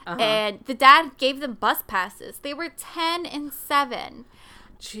 And the dad gave them bus passes. They were 10 and 7.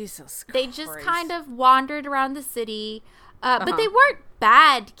 Jesus Christ. They just kind of wandered around the city. But they weren't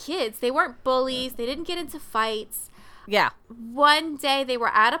bad kids. They weren't bullies. They didn't get into fights. Yeah. One day they were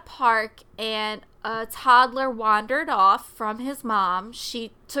at a park and a toddler wandered off from his mom.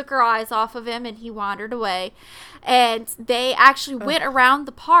 She took her eyes off of him and he wandered away. And they actually went around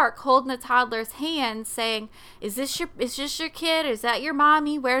the park holding the toddler's hand saying, is this your kid? Is that your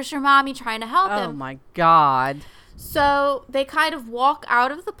mommy? Where's your mommy? Trying to help him. Oh my God. So they kind of walk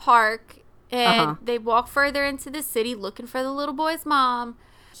out of the park and they walk further into the city looking for the little boy's mom.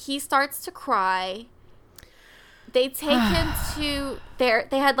 He starts to cry. They take him to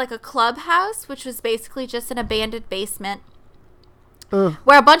they had like a clubhouse, which was basically just an abandoned basement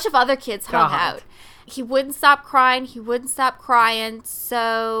where a bunch of other kids hung out. He wouldn't stop crying.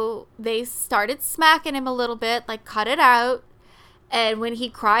 So they started smacking him a little bit, like cut it out. And when he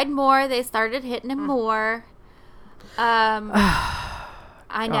cried more, they started hitting him more. I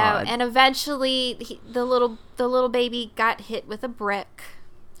know. God. And eventually the little baby got hit with a brick.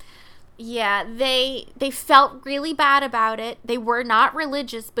 Yeah, they felt really bad about it. They were not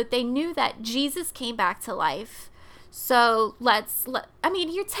religious, but they knew that Jesus came back to life. So you're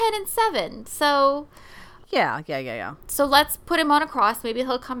 10 and 7. So Yeah. So let's put him on a cross. Maybe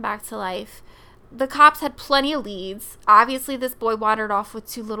he'll come back to life. The cops had plenty of leads. Obviously, this boy wandered off with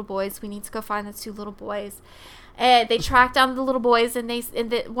 2 little boys. We need to go find the 2 little boys. And they tracked down the little boys, and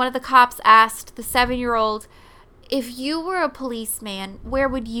one of the cops asked the 7-year-old, if you were a policeman, where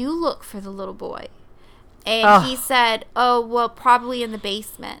would you look for the little boy? And he said, oh, well, probably in the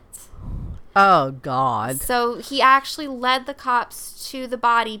basement. Oh, God. So he actually led the cops to the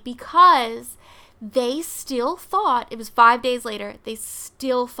body because they still thought, it was 5 days later, they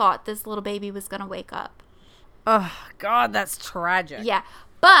still thought this little baby was going to wake up. Oh, God, that's tragic. Yeah.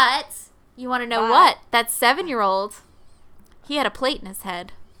 But you want to know what? That 7-year-old, he had a plate in his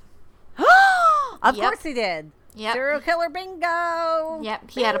head. Of course he did. Yep. Serial killer bingo.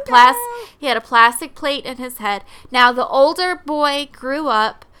 Yep. He had a plastic plate in his head. Now, the older boy grew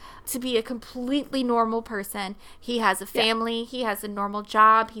up to be a completely normal person. He has a family. He has a normal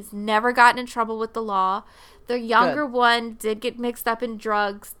job. He's never gotten in trouble with the law. The younger one did get mixed up in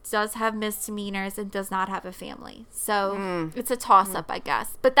drugs, does have misdemeanors, and does not have a family. So it's a toss-up, I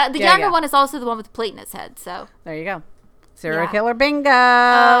guess. But the younger one is also the one with the plate in his head. So there you go. Serial killer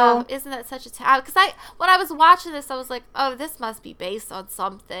bingo. Isn't that such a because when I was watching this, I was like, oh, this must be based on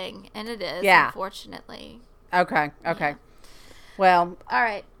something, and it is. Yeah. Unfortunately. Okay. Yeah. Well, all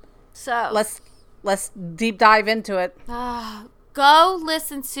right. So let's deep dive into it. Go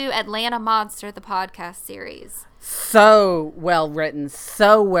listen to Atlanta Monster, the podcast series. So well written,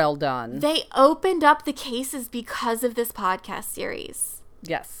 so well done. They opened up the cases because of this podcast series.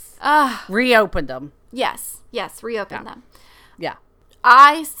 Yes. Reopened them. Yes, reopened them. Yeah.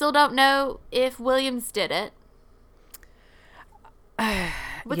 I still don't know if Williams did it.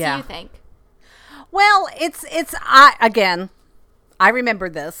 What do you think? Well, I remember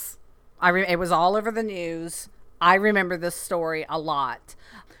this. It was all over the news. I remember this story a lot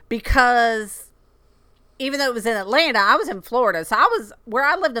because even though it was in Atlanta, I was in Florida. So where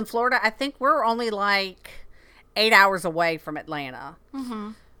I lived in Florida, I think we're only like 8 hours away from Atlanta.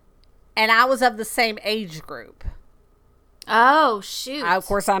 Mm-hmm. And I was of the same age group. Oh, shoot. Of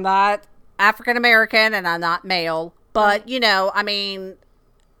course, I'm not African American and I'm not male. But,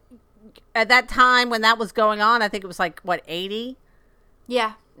 at that time when that was going on, I think it was like, 80?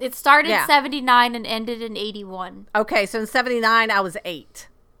 Yeah. It started in 79 and ended in 81. Okay, so in 79, I was 8.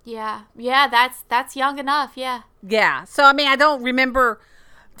 Yeah. Yeah, that's young enough, yeah. Yeah. So, I don't remember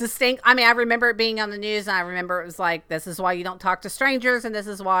I remember it being on the news, and I remember it was like, this is why you don't talk to strangers, and this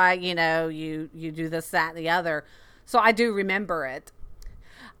is why, you do this, that, and the other. So I do remember it.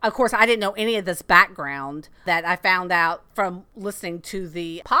 Of course, I didn't know any of this background that I found out from listening to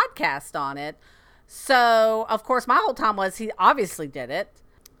the podcast on it. So, of course, my whole time was he obviously did it.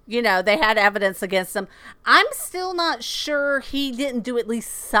 They had evidence against him. I'm still not sure he didn't do at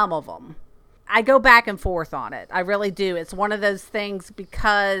least some of them. I go back and forth on it. I really do. It's one of those things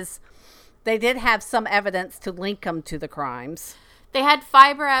because they did have some evidence to link them to the crimes. They had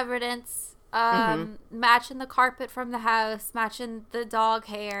fiber evidence, matching the carpet from the house, matching the dog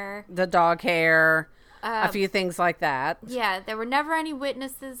hair. A few things like that. Yeah, there were never any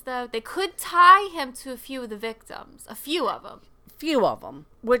witnesses, though. They could tie him to a few of the victims. A few of them.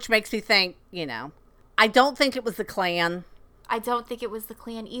 Which makes me think, I don't think it was the Klan. I don't think it was the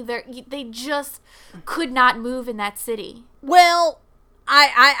Klan either. They just could not move in that city. Well,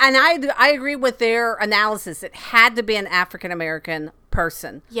 I agree with their analysis. It had to be an African American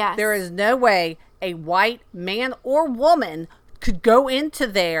person. Yes. There is no way a white man or woman could go into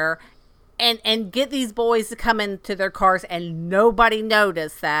there and get these boys to come into their cars and nobody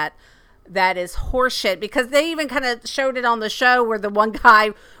noticed that. That is horseshit, because they even kind of showed it on the show where the one guy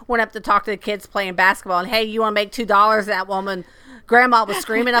went up to talk to the kids playing basketball and, hey, you want to make $2? That woman, grandma, was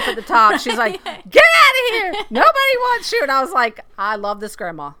screaming up at the top. She's like, get out of here. Nobody wants you. And I was like, I love this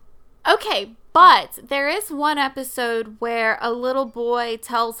grandma. Okay, but there is one episode where a little boy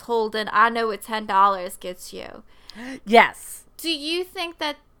tells Holden, I know what $10 gets you. Yes. Do you think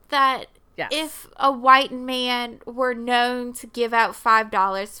that Yes. if a white man were known to give out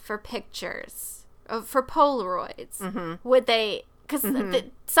 $5 for pictures, for Polaroids, would they? Because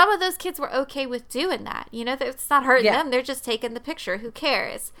some of those kids were okay with doing that. You know, it's not hurting them. They're just taking the picture. Who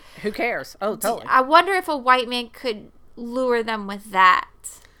cares? Who cares? Oh, totally. I wonder if a white man could lure them with that.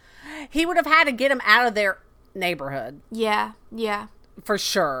 He would have had to get them out of their neighborhood. Yeah, yeah. For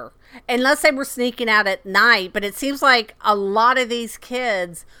sure. Unless they were sneaking out at night. But it seems like a lot of these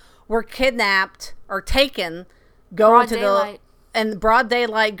kids were kidnapped or taken going to the in broad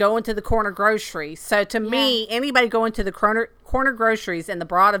daylight, going to the corner grocery. So to me, anybody going to the corner groceries in the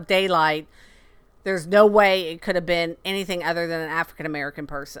broad of daylight, there's no way it could have been anything other than an African American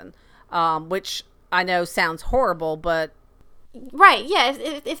person, which I know sounds horrible, but right, yeah.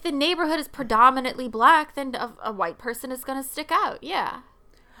 If the neighborhood is predominantly black, then a white person is going to stick out. Yeah.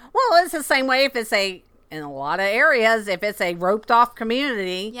 Well, it's the same way if it's in a lot of areas, if it's a roped off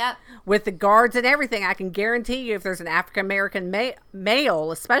community with the guards and everything, I can guarantee you if there's an African American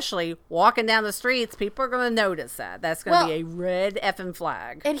male, especially walking down the streets, people are going to notice that. That's going to be a red effing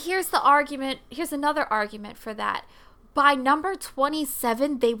flag. And here's the argument. Here's another argument for that. By number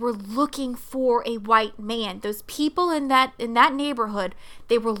 27, they were looking for a white man. Those people in that neighborhood,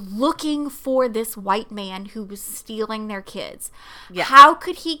 they were looking for this white man who was stealing their kids. Yeah. How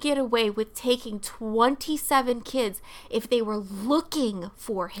could he get away with taking 27 kids if they were looking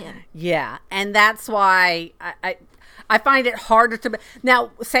for him? Yeah, and that's why I find it harder to...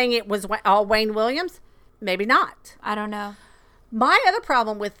 Now, saying it was all Wayne Williams? Maybe not. I don't know. My other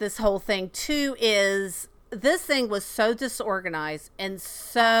problem with this whole thing, too, is... This thing was so disorganized and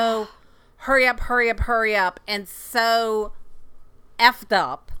so hurry up, and so effed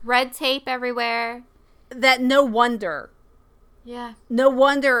up. Red tape everywhere. That no wonder. Yeah. No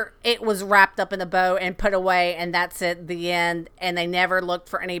wonder it was wrapped up in a bow and put away, and that's it, the end, and they never looked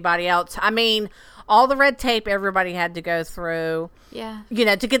for anybody else. I mean, all the red tape everybody had to go through. Yeah. You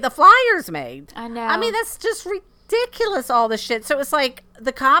know, to get the flyers made. I know. I mean, that's just ridiculous, all this shit. So it's like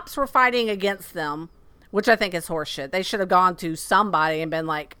the cops were fighting against them. Which I think is horseshit. They should have gone to somebody and been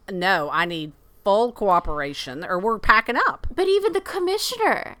like, no, I need full cooperation or we're packing up. But even the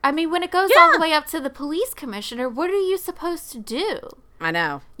commissioner. I mean, when it goes all the way up to the police commissioner, what are you supposed to do? I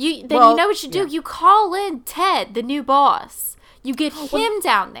know. You know what you do? Yeah. You call in Ted, the new boss. You get him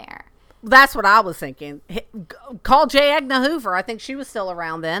down there. That's what I was thinking. Call J. Edna Hoover. I think she was still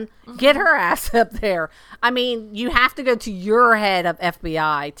around then. Mm-hmm. Get her ass up there. I mean, you have to go to your head of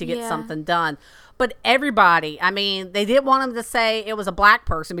FBI to get something done. But everybody, I mean, they didn't want him to say it was a black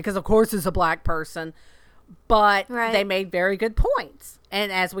person because, of course, it's a black person. But they made very good points.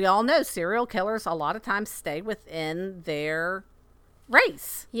 And as we all know, serial killers a lot of times stay within their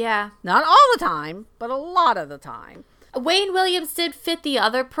race. Yeah. Not all the time, but a lot of the time. Wayne Williams did fit the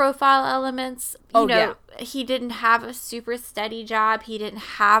other profile elements. You know, he didn't have a super steady job. He didn't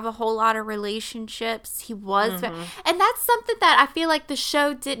have a whole lot of relationships. He was. And that's something that I feel like the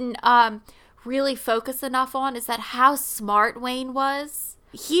show didn't really focus enough on, is that how smart Wayne was.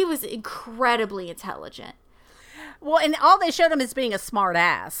 He was incredibly intelligent. Well, and all they showed him is being a smart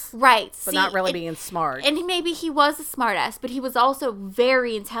ass. Right. But not really being smart. And maybe he was a smart ass, but he was also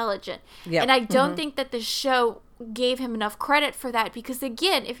very intelligent. Yep. And I don't think that the show gave him enough credit for that, because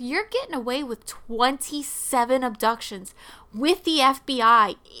again, if you're getting away with 27 abductions with the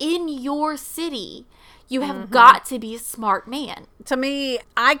FBI in your city, you have got to be a smart man. To me,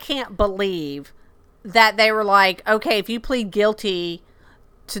 I can't believe that they were like, okay, if you plead guilty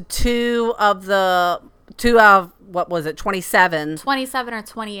to two of, what was it, 27? 27 or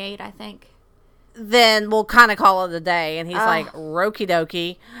 28, I think. Then we'll kind of call it a day. And he's like, okie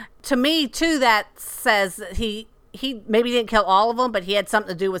dokie. To me, too, that says that he maybe didn't kill all of them, but he had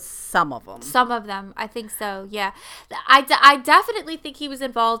something to do with some of them. Some of them. I think so, yeah. I definitely think he was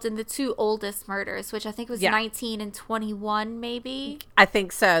involved in the two oldest murders, which I think was 19 and 21, maybe. I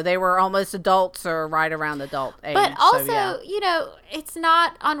think so. They were almost adults or right around adult age. But also, you know, it's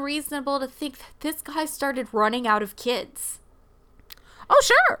not unreasonable to think that this guy started running out of kids. Oh,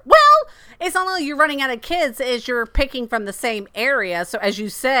 sure. Well, it's not only you're running out of kids, as you're picking from the same area. So as you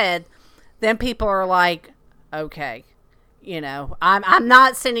said, then people are like, okay, you know, I'm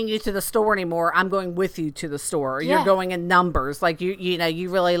not sending you to the store anymore. I'm going with you to the store. Yeah. You're going in numbers. Like, you know, you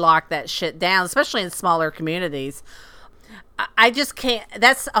really lock that shit down, especially in smaller communities. I just can't.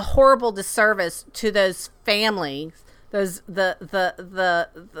 That's a horrible disservice to those families, those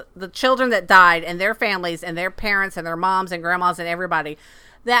the children that died and their families and their parents and their moms and grandmas and everybody.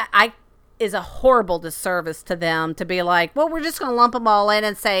 is a horrible disservice to them to be like, well, we're just going to lump them all in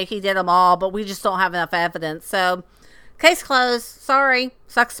and say he did them all, but we just don't have enough evidence. So, case closed. Sorry.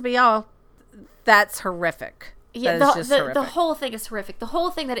 Sucks to be y'all. That's horrific. Yeah, the whole thing is horrific. The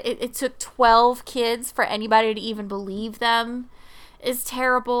whole thing that it took 12 kids for anybody to even believe them is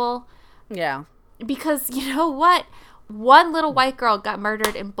terrible. Yeah. Because, you know what? One little white girl got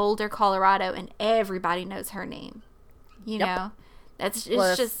murdered in Boulder, Colorado, and everybody knows her name. You know? It's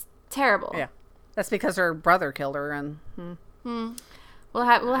just terrible. Yeah. That's because her brother killed her. And We'll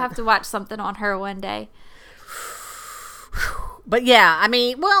have to watch something on her one day. But yeah, I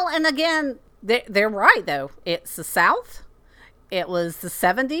mean, well, and again, they're right, though. It's the South. It was the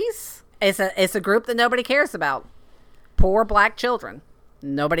 70s. It's a group that nobody cares about. Poor black children.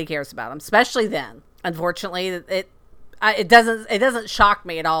 Nobody cares about them, especially then. Unfortunately, it doesn't shock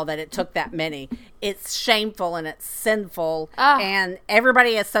me at all that it took that many. It's shameful and it's sinful. And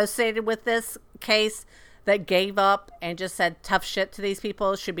everybody associated with this case that gave up and just said tough shit to these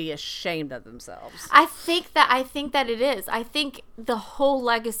people should be ashamed of themselves. I think that it is. I think the whole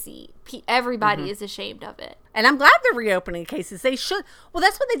legacy, everybody is ashamed of it. And I'm glad they're reopening cases. They should. Well,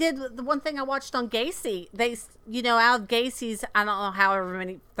 that's what they did. The one thing I watched on Gacy, out of Gacy's, I don't know however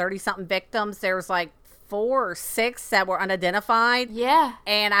many, 30-something victims, there was like 4 or 6 that were unidentified. Yeah.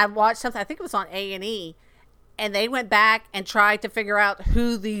 And I watched something, I think it was on A&E, and they went back and tried to figure out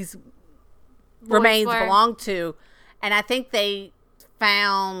who these remains belonged to. And I think they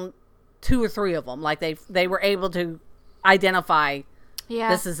found 2 or 3 of them. Like they were able to identify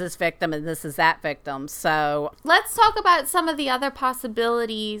this is this victim and this is that victim. So let's talk about some of the other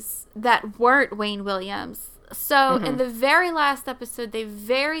possibilities that weren't Wayne Williams. So in the very last episode, they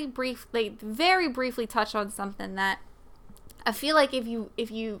very briefly touch on something that I feel like if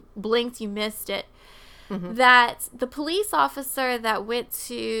you blinked, you missed it. That the police officer that went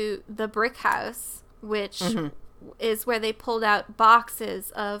to the brick house, which is where they pulled out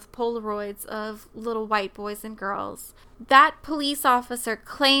boxes of Polaroids of little white boys and girls. That police officer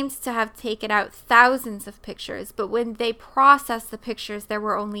claimed to have taken out thousands of pictures, but when they processed the pictures, there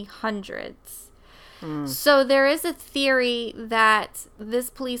were only hundreds. So there is a theory that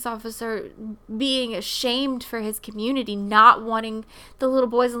this police officer, being ashamed for his community, not wanting the little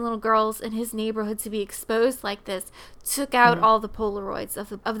boys and little girls in his neighborhood to be exposed like this, took out all the Polaroids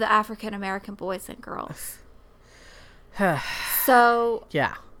of the African American boys and girls. So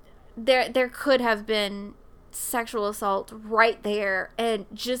yeah, there could have been sexual assault right there, and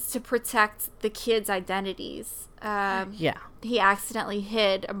just to protect the kids' identities, he accidentally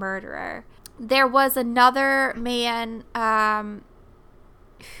hid a murderer. There was another man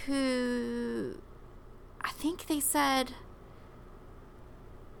who I think they said,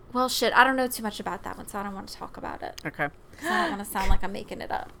 well, shit, I don't know too much about that one, so I don't want to talk about it. Okay. I don't want to sound like I'm making it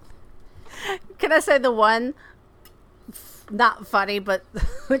up. Can I say the one not funny but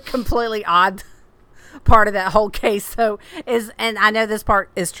completely odd part of that whole case though is, and I know this part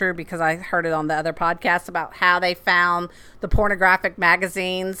is true because I heard it on the other podcast, about how they found the pornographic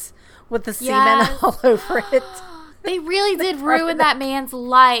magazines with the semen all over it. They really did ruin that man's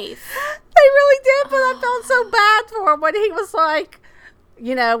life. They really did, but I felt so bad for him when he was like,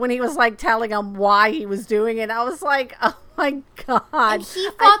 when he was like telling him why he was doing it. I was like, oh my God. And he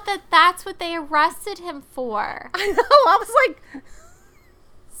thought that's what they arrested him for. I know. I was like,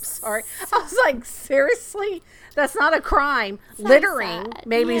 sorry. I was like, seriously? That's not a crime. So littering sad.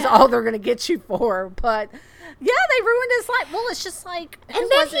 Maybe is all they're going to get you for. But yeah, they ruined his life. Well, it's just like,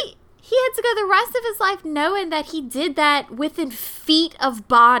 and then he had to go the rest of his life knowing that he did that within feet of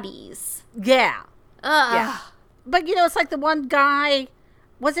bodies. Yeah. Yeah. But it's like the one guy,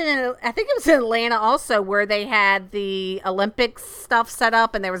 I think it was in Atlanta also, where they had the Olympics stuff set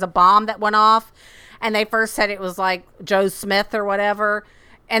up and there was a bomb that went off, and they first said it was like Joe Smith or whatever,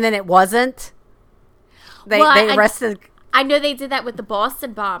 and then it wasn't. They arrested. I know they did that with the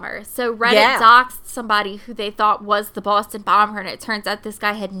Boston bomber. So Reddit doxed somebody who they thought was the Boston bomber, and it turns out this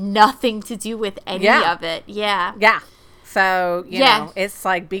guy had nothing to do with any of it. Yeah. Yeah. So, it's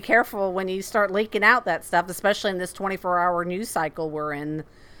like, be careful when you start leaking out that stuff, especially in this 24-hour news cycle we're in.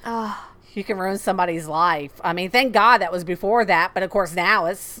 You can ruin somebody's life. I mean, thank God that was before that. But, of course, now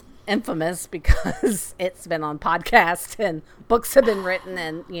it's infamous because it's been on podcasts and books have been written.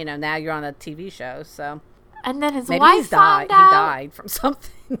 And, now you're on a TV show. So, and then his maybe wife found out. He died from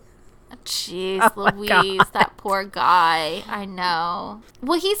something. Jeez, Louise, that poor guy. I know.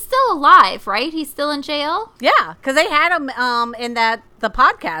 Well, he's still alive, right? He's still in jail? Yeah, because they had him in the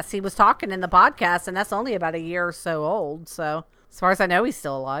podcast. He was talking in the podcast, and that's only about a year or so old. So, as far as I know, he's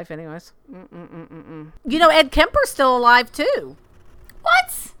still alive anyways. Ed Kemper's still alive, too.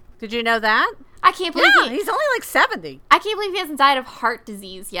 What? Did you know that? I can't believe He's only like 70. I can't believe he hasn't died of heart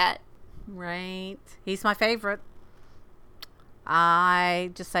disease yet. Right. He's my favorite.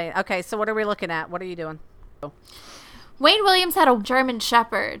 I just say, okay, so what are we looking at? What are you doing? Wayne Williams had a German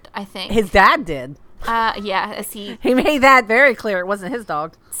Shepherd, I think. His dad did. Yeah, as he made that very clear. It wasn't his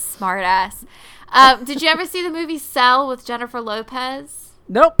dog. Smart ass. Did you ever see the movie Cell with Jennifer Lopez?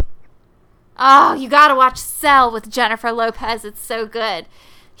 Nope. Oh, you gotta watch Cell with Jennifer Lopez. It's so good.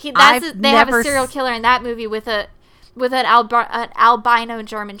 They have a serial killer in that movie with an albino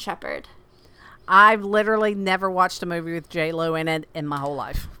German Shepherd. I've literally never watched a movie with J-Lo in it in my whole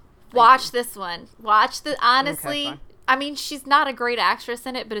life. Watch this one. Honestly, Okay, I mean, she's not a great actress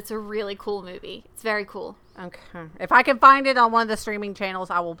in it, but it's a really cool movie. It's very cool. Okay. If I can find it on one of the streaming channels,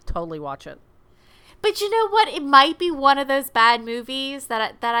 I will totally watch it. But you know what? It might be one of those bad movies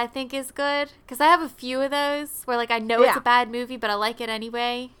that I think is good. Because I have a few of those where, like, I know it's a bad movie, but I like it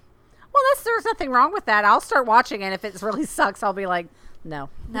anyway. Well, there's nothing wrong with that. I'll start watching it. If it really sucks, I'll be like, no.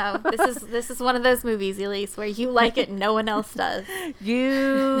 No, this is one of those movies, Elise, where you like it and no one else does.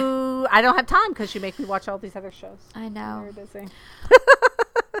 I don't have time because you make me watch all these other shows. I know. I'm very busy.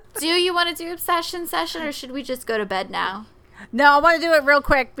 Do you want to do obsession session, or should we just go to bed now? No, I want to do it real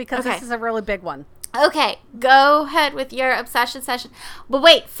quick because this is a really big one. Okay, go ahead with your obsession session. But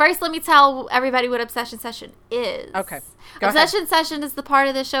wait, first let me tell everybody what obsession session is. Okay. Obsession session is the part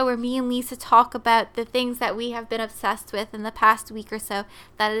of the show where me and Lisa talk about the things that we have been obsessed with in the past week or so.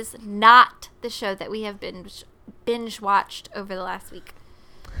 That is not the show that we have binge watched over the last week.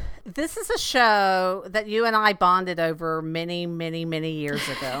 This is a show that you and I bonded over many, many, many years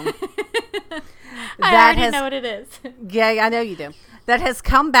ago. I already know what it is. Yeah, I know you do. That has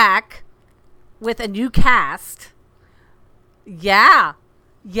come back with a new cast. Yeah.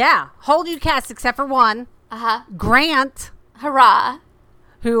 Whole new cast except for one. Grant. Hurrah.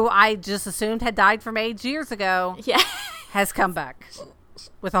 Who I just assumed had died from AIDS years ago. Yeah. Has come back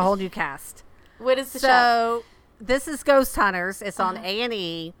with a whole new cast. What is the show? So this is Ghost Hunters. It's on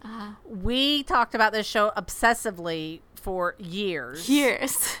A&E. We talked about this show obsessively for years.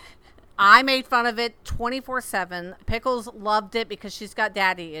 I made fun of it 24/7. Pickles loved it because she's got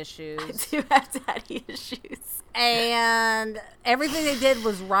daddy issues. I do have daddy issues. And everything they did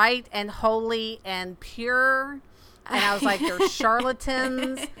was right and holy and pure. And I was like, they're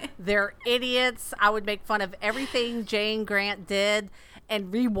charlatans. They're idiots. I would make fun of everything Jane Grant did.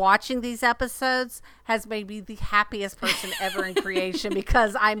 And rewatching these episodes has made me the happiest person ever in creation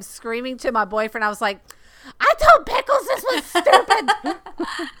because I'm screaming to my boyfriend. I was like, I told Pickles this was stupid.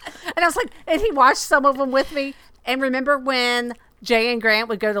 And I was like, and he watched some of them with me. And remember when Jay and Grant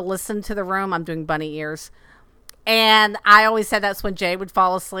would go to listen to the room? I'm doing bunny ears. And I always said that's when Jay would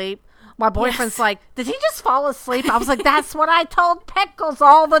fall asleep. My boyfriend's like, did he just fall asleep? I was like, that's what I told Pickles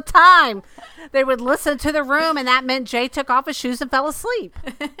all the time. They would listen to the room, and that meant Jay took off his shoes and fell asleep.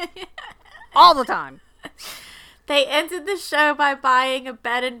 All the time. They ended the show by buying a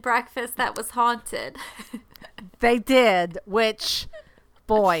bed and breakfast that was haunted. They did, which,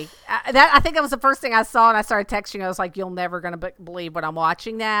 boy, I think that was the first thing I saw, and I started texting. I was like, you're never going to believe what I'm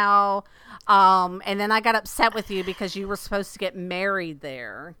watching now. And then I got upset with you because you were supposed to get married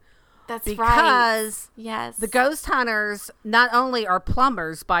there. That's because right. Yes. The ghost hunters not only are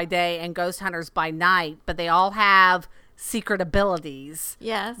plumbers by day and ghost hunters by night, but they all have secret abilities.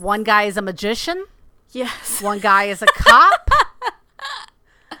 Yes. One guy is a magician. Yes. One guy is a cop.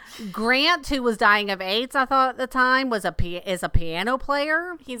 Grant, who was dying of AIDS, I thought at the time, is a piano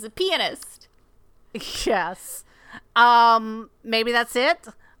player. He's a pianist. Yes. Maybe that's it.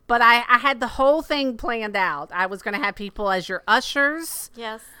 But I had the whole thing planned out. I was going to have people as your ushers.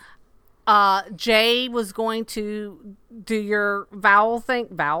 Yes. Jay was going to do your vowels things.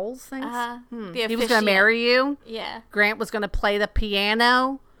 He was going to marry you. Yeah. Grant was going to play the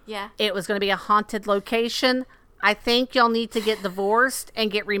piano. Yeah. It was going to be a haunted location. I think y'all need to get divorced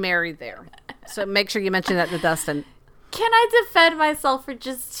and get remarried there. So make sure you mention that to Dustin. Can I defend myself for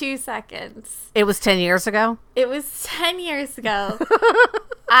just 2 seconds? It was 10 years ago? It was 10 years ago.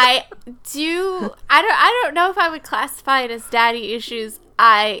 I don't know if I would classify it as daddy issues.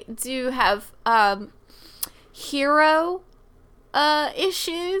 I do have hero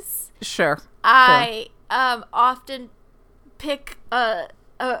issues. Sure. I often pick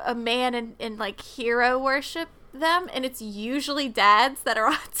a man and like hero worship them, and it's usually dads that are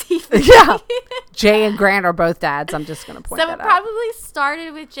on TV. Yeah. Jay and Grant are both dads. I'm just going to point that out. So it probably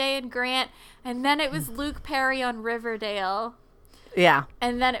started with Jay and Grant, and then it was Luke Perry on Riverdale. Yeah.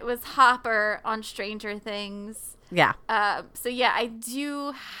 And then it was Hopper on Stranger Things. Yeah. So yeah, I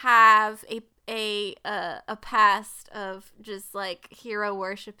do have a past of just like hero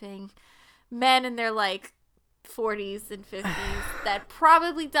worshipping men in their like 40s and 50s that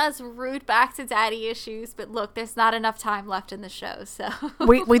probably does root back to daddy issues, but look, there's not enough time left in the show, so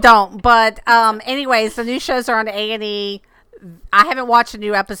we don't. But anyways, the new shows are on A&E. I haven't watched a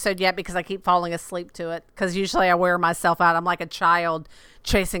new episode yet because I keep falling asleep to it, because usually I wear myself out. I'm like a child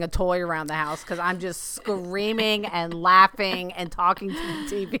chasing a toy around the house because I'm just screaming and laughing and talking to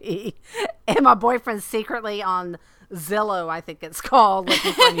the TV, and my boyfriend's secretly on Zillow, I think it's called,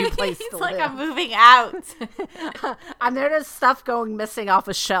 looking for a new place to like, live. I'm moving out. I noticed stuff going missing off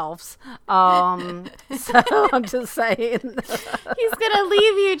of shelves. So I'm just saying. He's gonna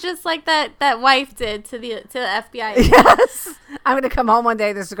leave you just like that wife did to the FBI. Yes. I'm gonna come home one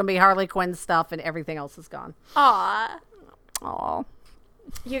day. There's gonna be Harley Quinn stuff, and everything else is gone. Aw. Aw.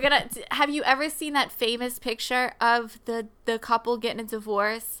 Have you ever seen that famous picture of the couple getting a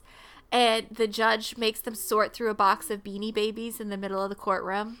divorce, and the judge makes them sort through a box of Beanie Babies in the middle of the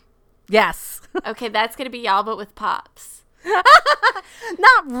courtroom? Yes. Okay, that's going to be y'all, but with Pops.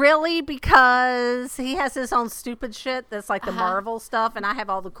 Not really, because he has his own stupid shit that's like the Marvel stuff, and I have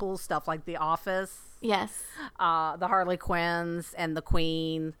all the cool stuff like The Office. Yes. The Harley Quinns and the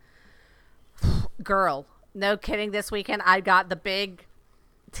Queen. Girl, no kidding, this weekend I got the big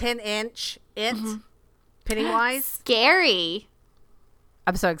 10-inch Pennywise. Scary.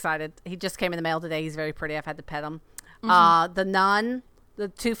 I'm so excited. He just came in the mail today. He's very pretty. I've had to pet him. The Nun, the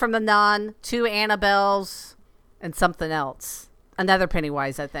two from The Nun, 2 Annabelles, and something else. Another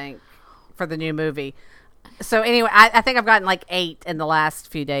Pennywise, I think, for the new movie. So anyway, I think I've gotten like 8 in the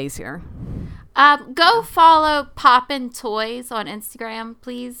last few days here. Go follow Poppin' Toys on Instagram,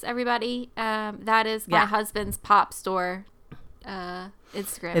 please, everybody. That is my husband's pop store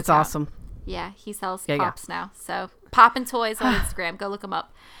Instagram. It's account. awesome. Yeah, he sells pops now. So Poppin' Toys on Instagram. Go look him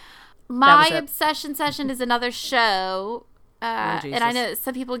up. My obsession session is another show. And I know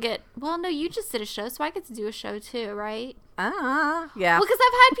some people no, you just did a show, so I get to do a show too, right? Yeah. Well, because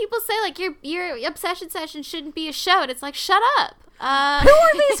I've had people say, like, your obsession session shouldn't be a show. And it's like, shut up. Who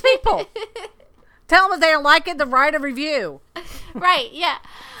are these people? Tell them if they like it to write a review. Right, yeah.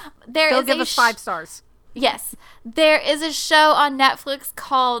 They'll give us 5 stars. Yes. There is a show on Netflix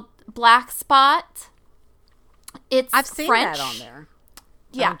called Black Spot. I've seen French. that on there.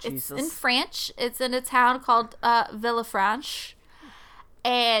 Yeah, oh, it's in French. It's in a town called Villefranche.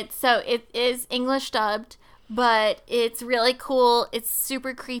 And so it is English dubbed, but it's really cool. It's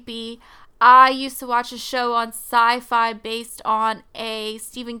super creepy. I used to watch a show on Sci-Fi based on a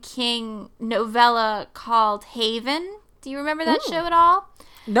Stephen King novella called Haven. Do you remember that show at all?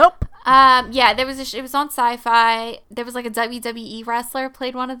 Nope. Yeah, there was it was on Sci-Fi. There was like a WWE wrestler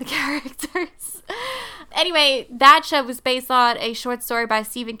played one of the characters. Anyway, that show was based on a short story by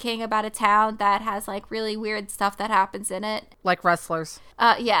Stephen King about a town that has like really weird stuff that happens in it. Like wrestlers.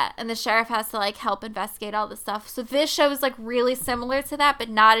 Yeah, and the sheriff has to like help investigate all this stuff. So this show is like really similar to that, but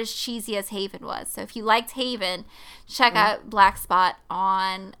not as cheesy as Haven was. So if you liked Haven, check out Black Spot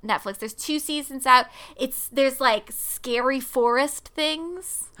on Netflix. There's 2 seasons out. There's like scary forest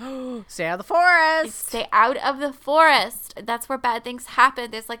things. Stay out of the forest. Stay out of the forest. That's where bad things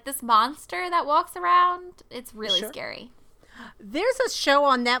happen. There's like this monster that walks around. It's really scary. There's a show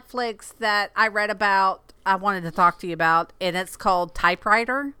on Netflix that I read about, I wanted to talk to you about, and it's called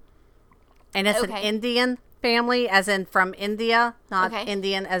Typewriter. And it's an Indian family, as in from India, not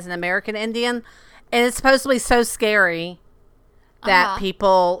Indian as an American Indian. And it's supposed to be so scary that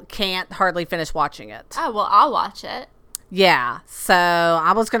people can't hardly finish watching it. Oh, well, I'll watch it. Yeah, so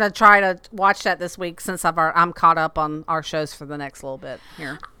I was going to try to watch that this week since I'm caught up on our shows for the next little bit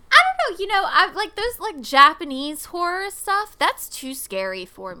here. I don't know, I like those like Japanese horror stuff. That's too scary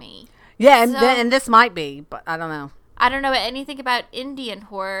for me. Yeah, and this might be, but I don't know. I don't know anything about Indian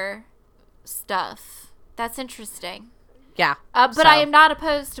horror stuff. That's interesting. Yeah. But I am not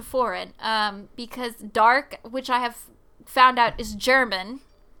opposed to foreign, because Dark, which I have found out is German.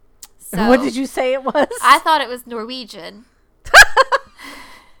 So what did you say it was? I thought it was Norwegian.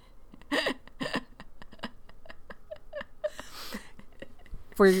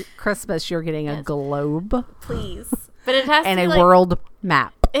 For Christmas, you're getting a globe. Please. But it has and to be a world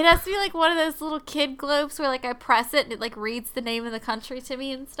map. It has to be like one of those little kid globes where like I press it and it like reads the name of the country to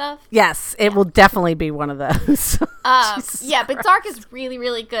me and stuff. Yes, it will definitely be one of those. Yeah, but Dark is really,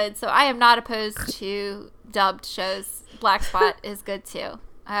 really good. So I am not opposed to dubbed shows. Black Spot is good too.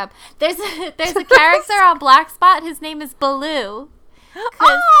 There's a character on Black Spot. His name is Baloo.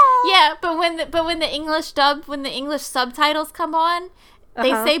 Yeah, but when the English subtitles come on,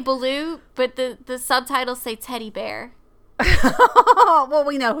 they say Baloo, but the subtitles say teddy bear. Well,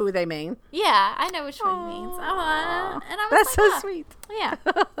 we know who they mean. Yeah, I know which one he means. And I was That's like, so sweet. Yeah.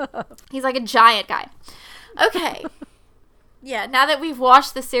 He's like a giant guy. Okay. Yeah, now that we've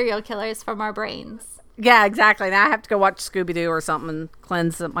washed the serial killers from our brains. Yeah, exactly. Now I have to go watch Scooby-Doo or something and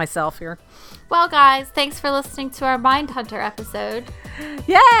cleanse myself here. Well, guys, thanks for listening to our Mindhunter episode.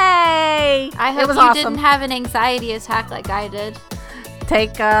 Yay! I hope you didn't have an anxiety attack like I did.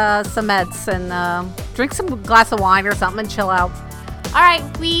 Take some meds and drink some glass of wine or something and chill out. All right,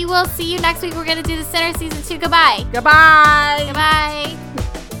 we will see you next week. We're going to do The Sinner Season 2. Goodbye. Goodbye. Goodbye.